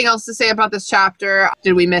anything else to say about this chapter?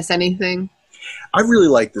 Did we miss anything? I really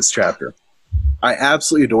like this chapter. I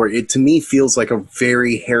absolutely adore it. It, to me, feels like a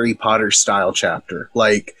very Harry Potter style chapter.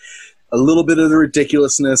 Like, a little bit of the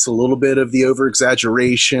ridiculousness, a little bit of the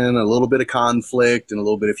over-exaggeration, a little bit of conflict, and a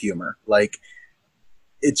little bit of humor. Like,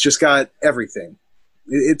 it's just got everything.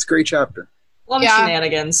 It's a great chapter. Love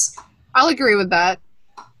shenanigans. I'll agree with that.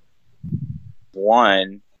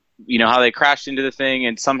 One, you know how they crashed into the thing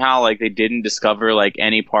and somehow, like, they didn't discover, like,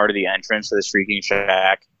 any part of the entrance to the Shrieking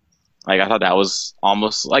Shack. Like, I thought that was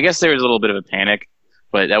almost... I guess there was a little bit of a panic,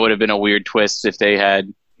 but that would have been a weird twist if they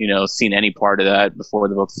had... seen any part of that before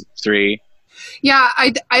the book 3. Yeah,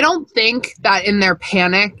 I don't think that in their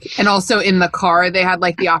panic and also in the car they had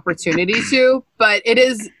like the opportunity to, but it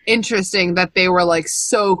is interesting that they were like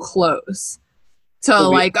so close to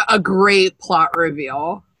like a great plot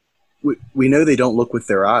reveal. We know they don't look with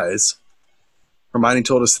their eyes. Hermione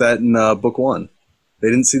told us that in book 1. They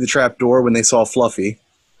didn't see the trap door when they saw Fluffy.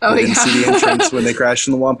 They didn't see the entrance when they crashed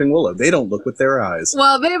in the Whomping Willow. They don't look with their eyes.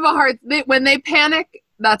 Well, they have when they panic,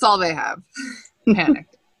 that's all they have.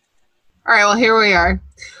 Panicked. All right, well, here we are.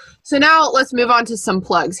 So now let's move on to some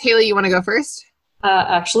plugs. Haley, you want to go first?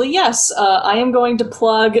 Actually, yes. I am going to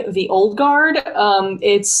plug The Old Guard.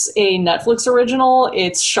 It's a Netflix original.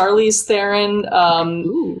 It's Charlize Theron.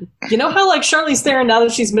 You know how, like, Charlize Theron, now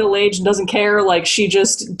that she's middle-aged and doesn't care, like, she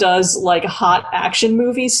just does, like, hot action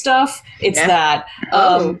movie stuff? It's that.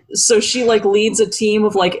 So she, like, leads a team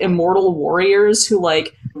of, like, immortal warriors who,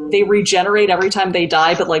 like, they regenerate every time they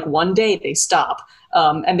die, but, like, one day they stop.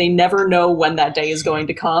 And they never know when that day is going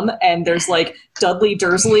to come. And there's like Dudley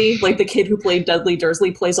Dursley, like the kid who played Dudley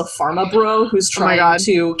Dursley plays a pharma bro who's trying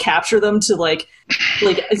to capture them to like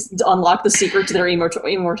unlock the secret to their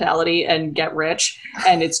immortality and get rich.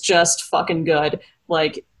 And it's just fucking good.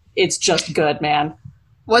 Like, it's just good, man.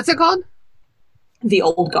 What's it called? The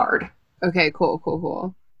Old Guard. Okay, cool.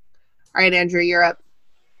 All right, Andrew, you're up.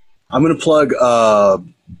 I'm going to plug...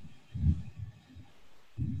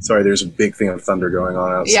 Sorry, there's a big thing of thunder going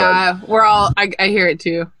on outside. Yeah, I hear it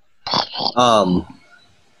too. I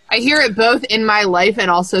hear it both in my life and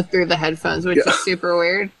also through the headphones, which is super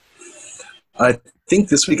weird. I think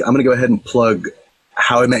this week I'm going to go ahead and plug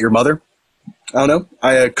How I Met Your Mother. I don't know.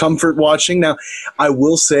 I comfort watching. Now, I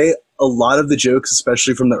will say a lot of the jokes,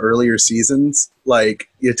 especially from the earlier seasons, like,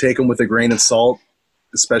 you take them with a grain of salt,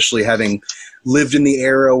 especially having lived in the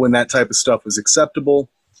era when that type of stuff was acceptable.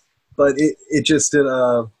 But it just, I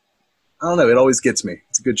don't know, it always gets me.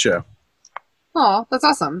 It's a good show. Oh, that's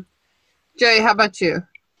awesome. Joey, how about you?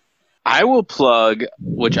 I will plug,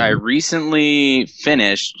 which I recently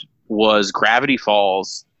finished, was Gravity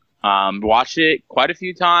Falls. Watched it quite a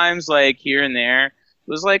few times, like here and there. It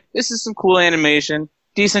was like, this is some cool animation,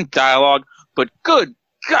 decent dialogue, but good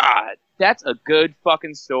God, that's a good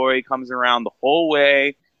fucking story. Comes around the whole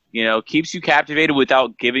way, keeps you captivated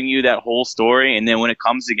without giving you that whole story. And then when it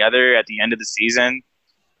comes together at the end of the season,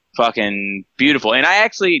 fucking beautiful. And I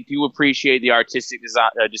actually do appreciate the artistic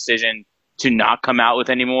decision to not come out with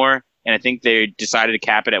any more. And I think they decided to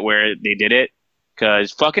cap it at where they did it,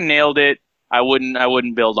 because fucking nailed it. I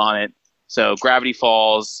wouldn't build on it. So Gravity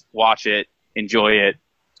Falls, watch it, enjoy it,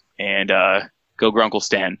 and go Grunkle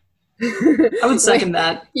Stan. I would second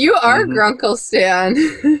that. You are Grunkle Stan.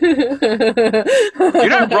 You're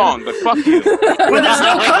not wrong, but fuck you. When there's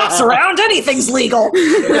no cops around, anything's legal.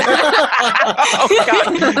 Oh,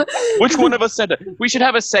 God. Which one of us said it? We should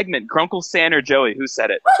have a segment, Grunkle Stan or Joey. Who said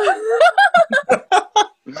it?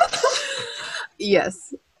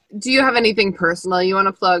 Yes. Do you have anything personal you want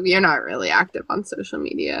to plug? You're not really active on social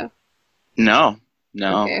media. No.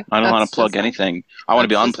 Okay, I don't want to plug anything. I want to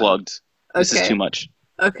be unplugged. This is too much.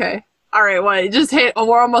 Okay. All right, well,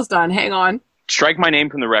 we're almost done. Hang on. Strike my name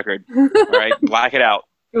from the record. All right, black it out.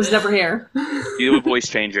 It was never here. Do a voice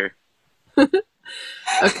changer.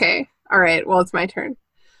 Okay. All right, well, it's my turn.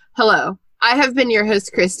 Hello. I have been your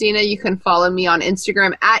host, Christina. You can follow me on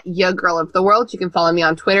Instagram at YaGirlOfTheWorld. You can follow me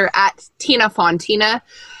on Twitter at Tina Fontina.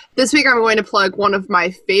 This week I'm going to plug one of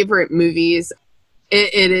my favorite movies.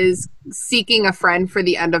 It is Seeking a Friend for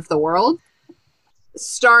the End of the World,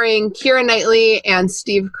 starring Keira Knightley and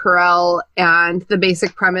Steve Carell. And the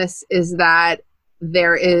basic premise is that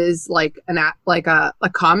there is like a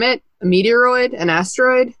comet, a meteoroid, an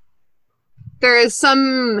asteroid. There is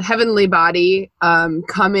some heavenly body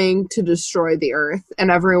coming to destroy the Earth, and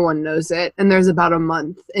everyone knows it. And there's about a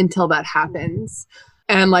month until that happens.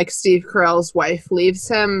 And like Steve Carell's wife leaves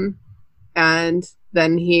him, and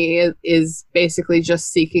then he is basically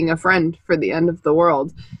just seeking a friend for the end of the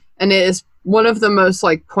world. And it is one of the most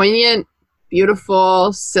like poignant,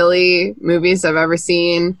 beautiful, silly movies I've ever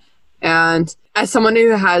seen. And as someone who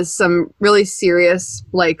has some really serious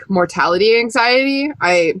like mortality anxiety,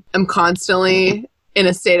 I am constantly in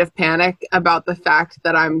a state of panic about the fact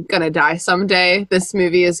that I'm gonna die someday. This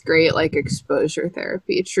movie is great, like exposure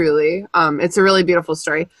therapy, truly. It's a really beautiful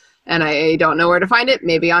story, and I don't know where to find it.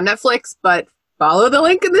 Maybe on Netflix, but follow the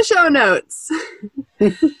link in the show notes.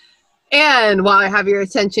 And while I have your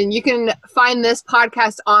attention, you can find this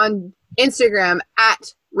podcast on Instagram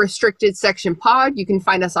at Restricted Section Pod. You can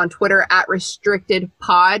find us on Twitter at Restricted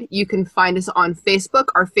Pod. You can find us on Facebook.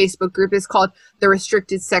 Our Facebook group is called the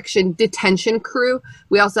Restricted Section Detention Crew.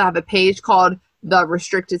 We also have a page called the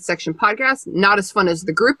Restricted Section Podcast. Not as fun as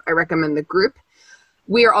the group. I recommend the group.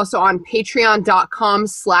 We are also on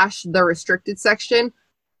patreon.com/the Restricted Section.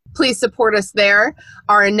 Please support us there.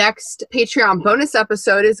 Our next Patreon bonus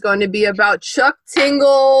episode is going to be about Chuck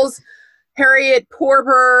Tingles, Harriet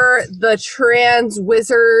Porber, the trans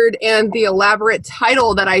wizard, and the elaborate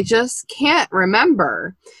title that I just can't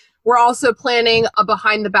remember. We're also planning a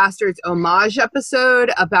Behind the Bastards homage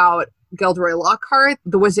episode about Gilderoy Lockhart,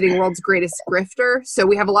 the Wizarding World's greatest grifter. So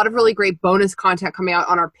we have a lot of really great bonus content coming out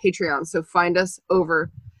on our Patreon, so find us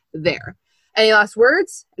over there. Any last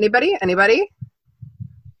words? Anybody?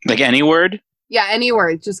 Like any word? Yeah, any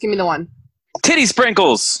word. Just give me the one. Titty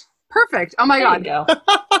sprinkles! Perfect. Oh my God. There you go.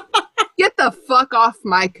 Get the fuck off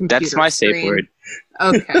my computer. That's my screen. safe word.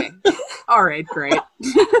 Okay. All right, great.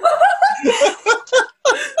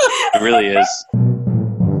 It really is.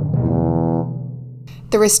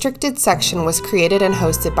 The Restricted Section was created and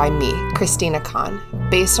hosted by me, Christina Kahn,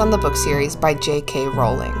 based on the book series by J.K.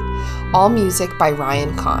 Rowling. All music by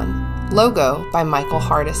Ryan Kahn. Logo by Michael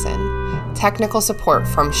Hardison. Technical support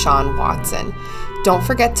from Sean Watson. Don't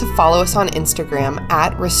forget to follow us on Instagram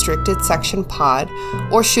at Restricted Section Pod,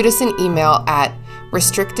 or shoot us an email at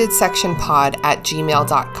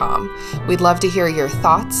restrictedsectionpod@gmail.com. We'd love to hear your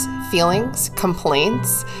thoughts, feelings,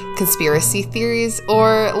 complaints, conspiracy theories,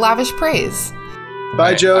 or lavish praise.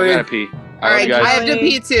 Bye, Joey. I gotta pee. All right, guys. I have to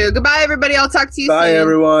pee too. Goodbye, everybody. I'll talk to you soon. Bye,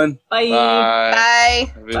 everyone. Bye. Bye.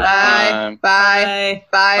 Bye. Bye.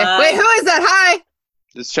 Bye. Wait, who is that? Hi.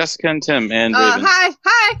 It's Jessica and Tim and Raven. Hi.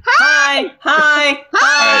 Hi. Hi.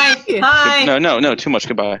 Hi. No, too much.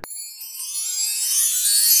 Goodbye.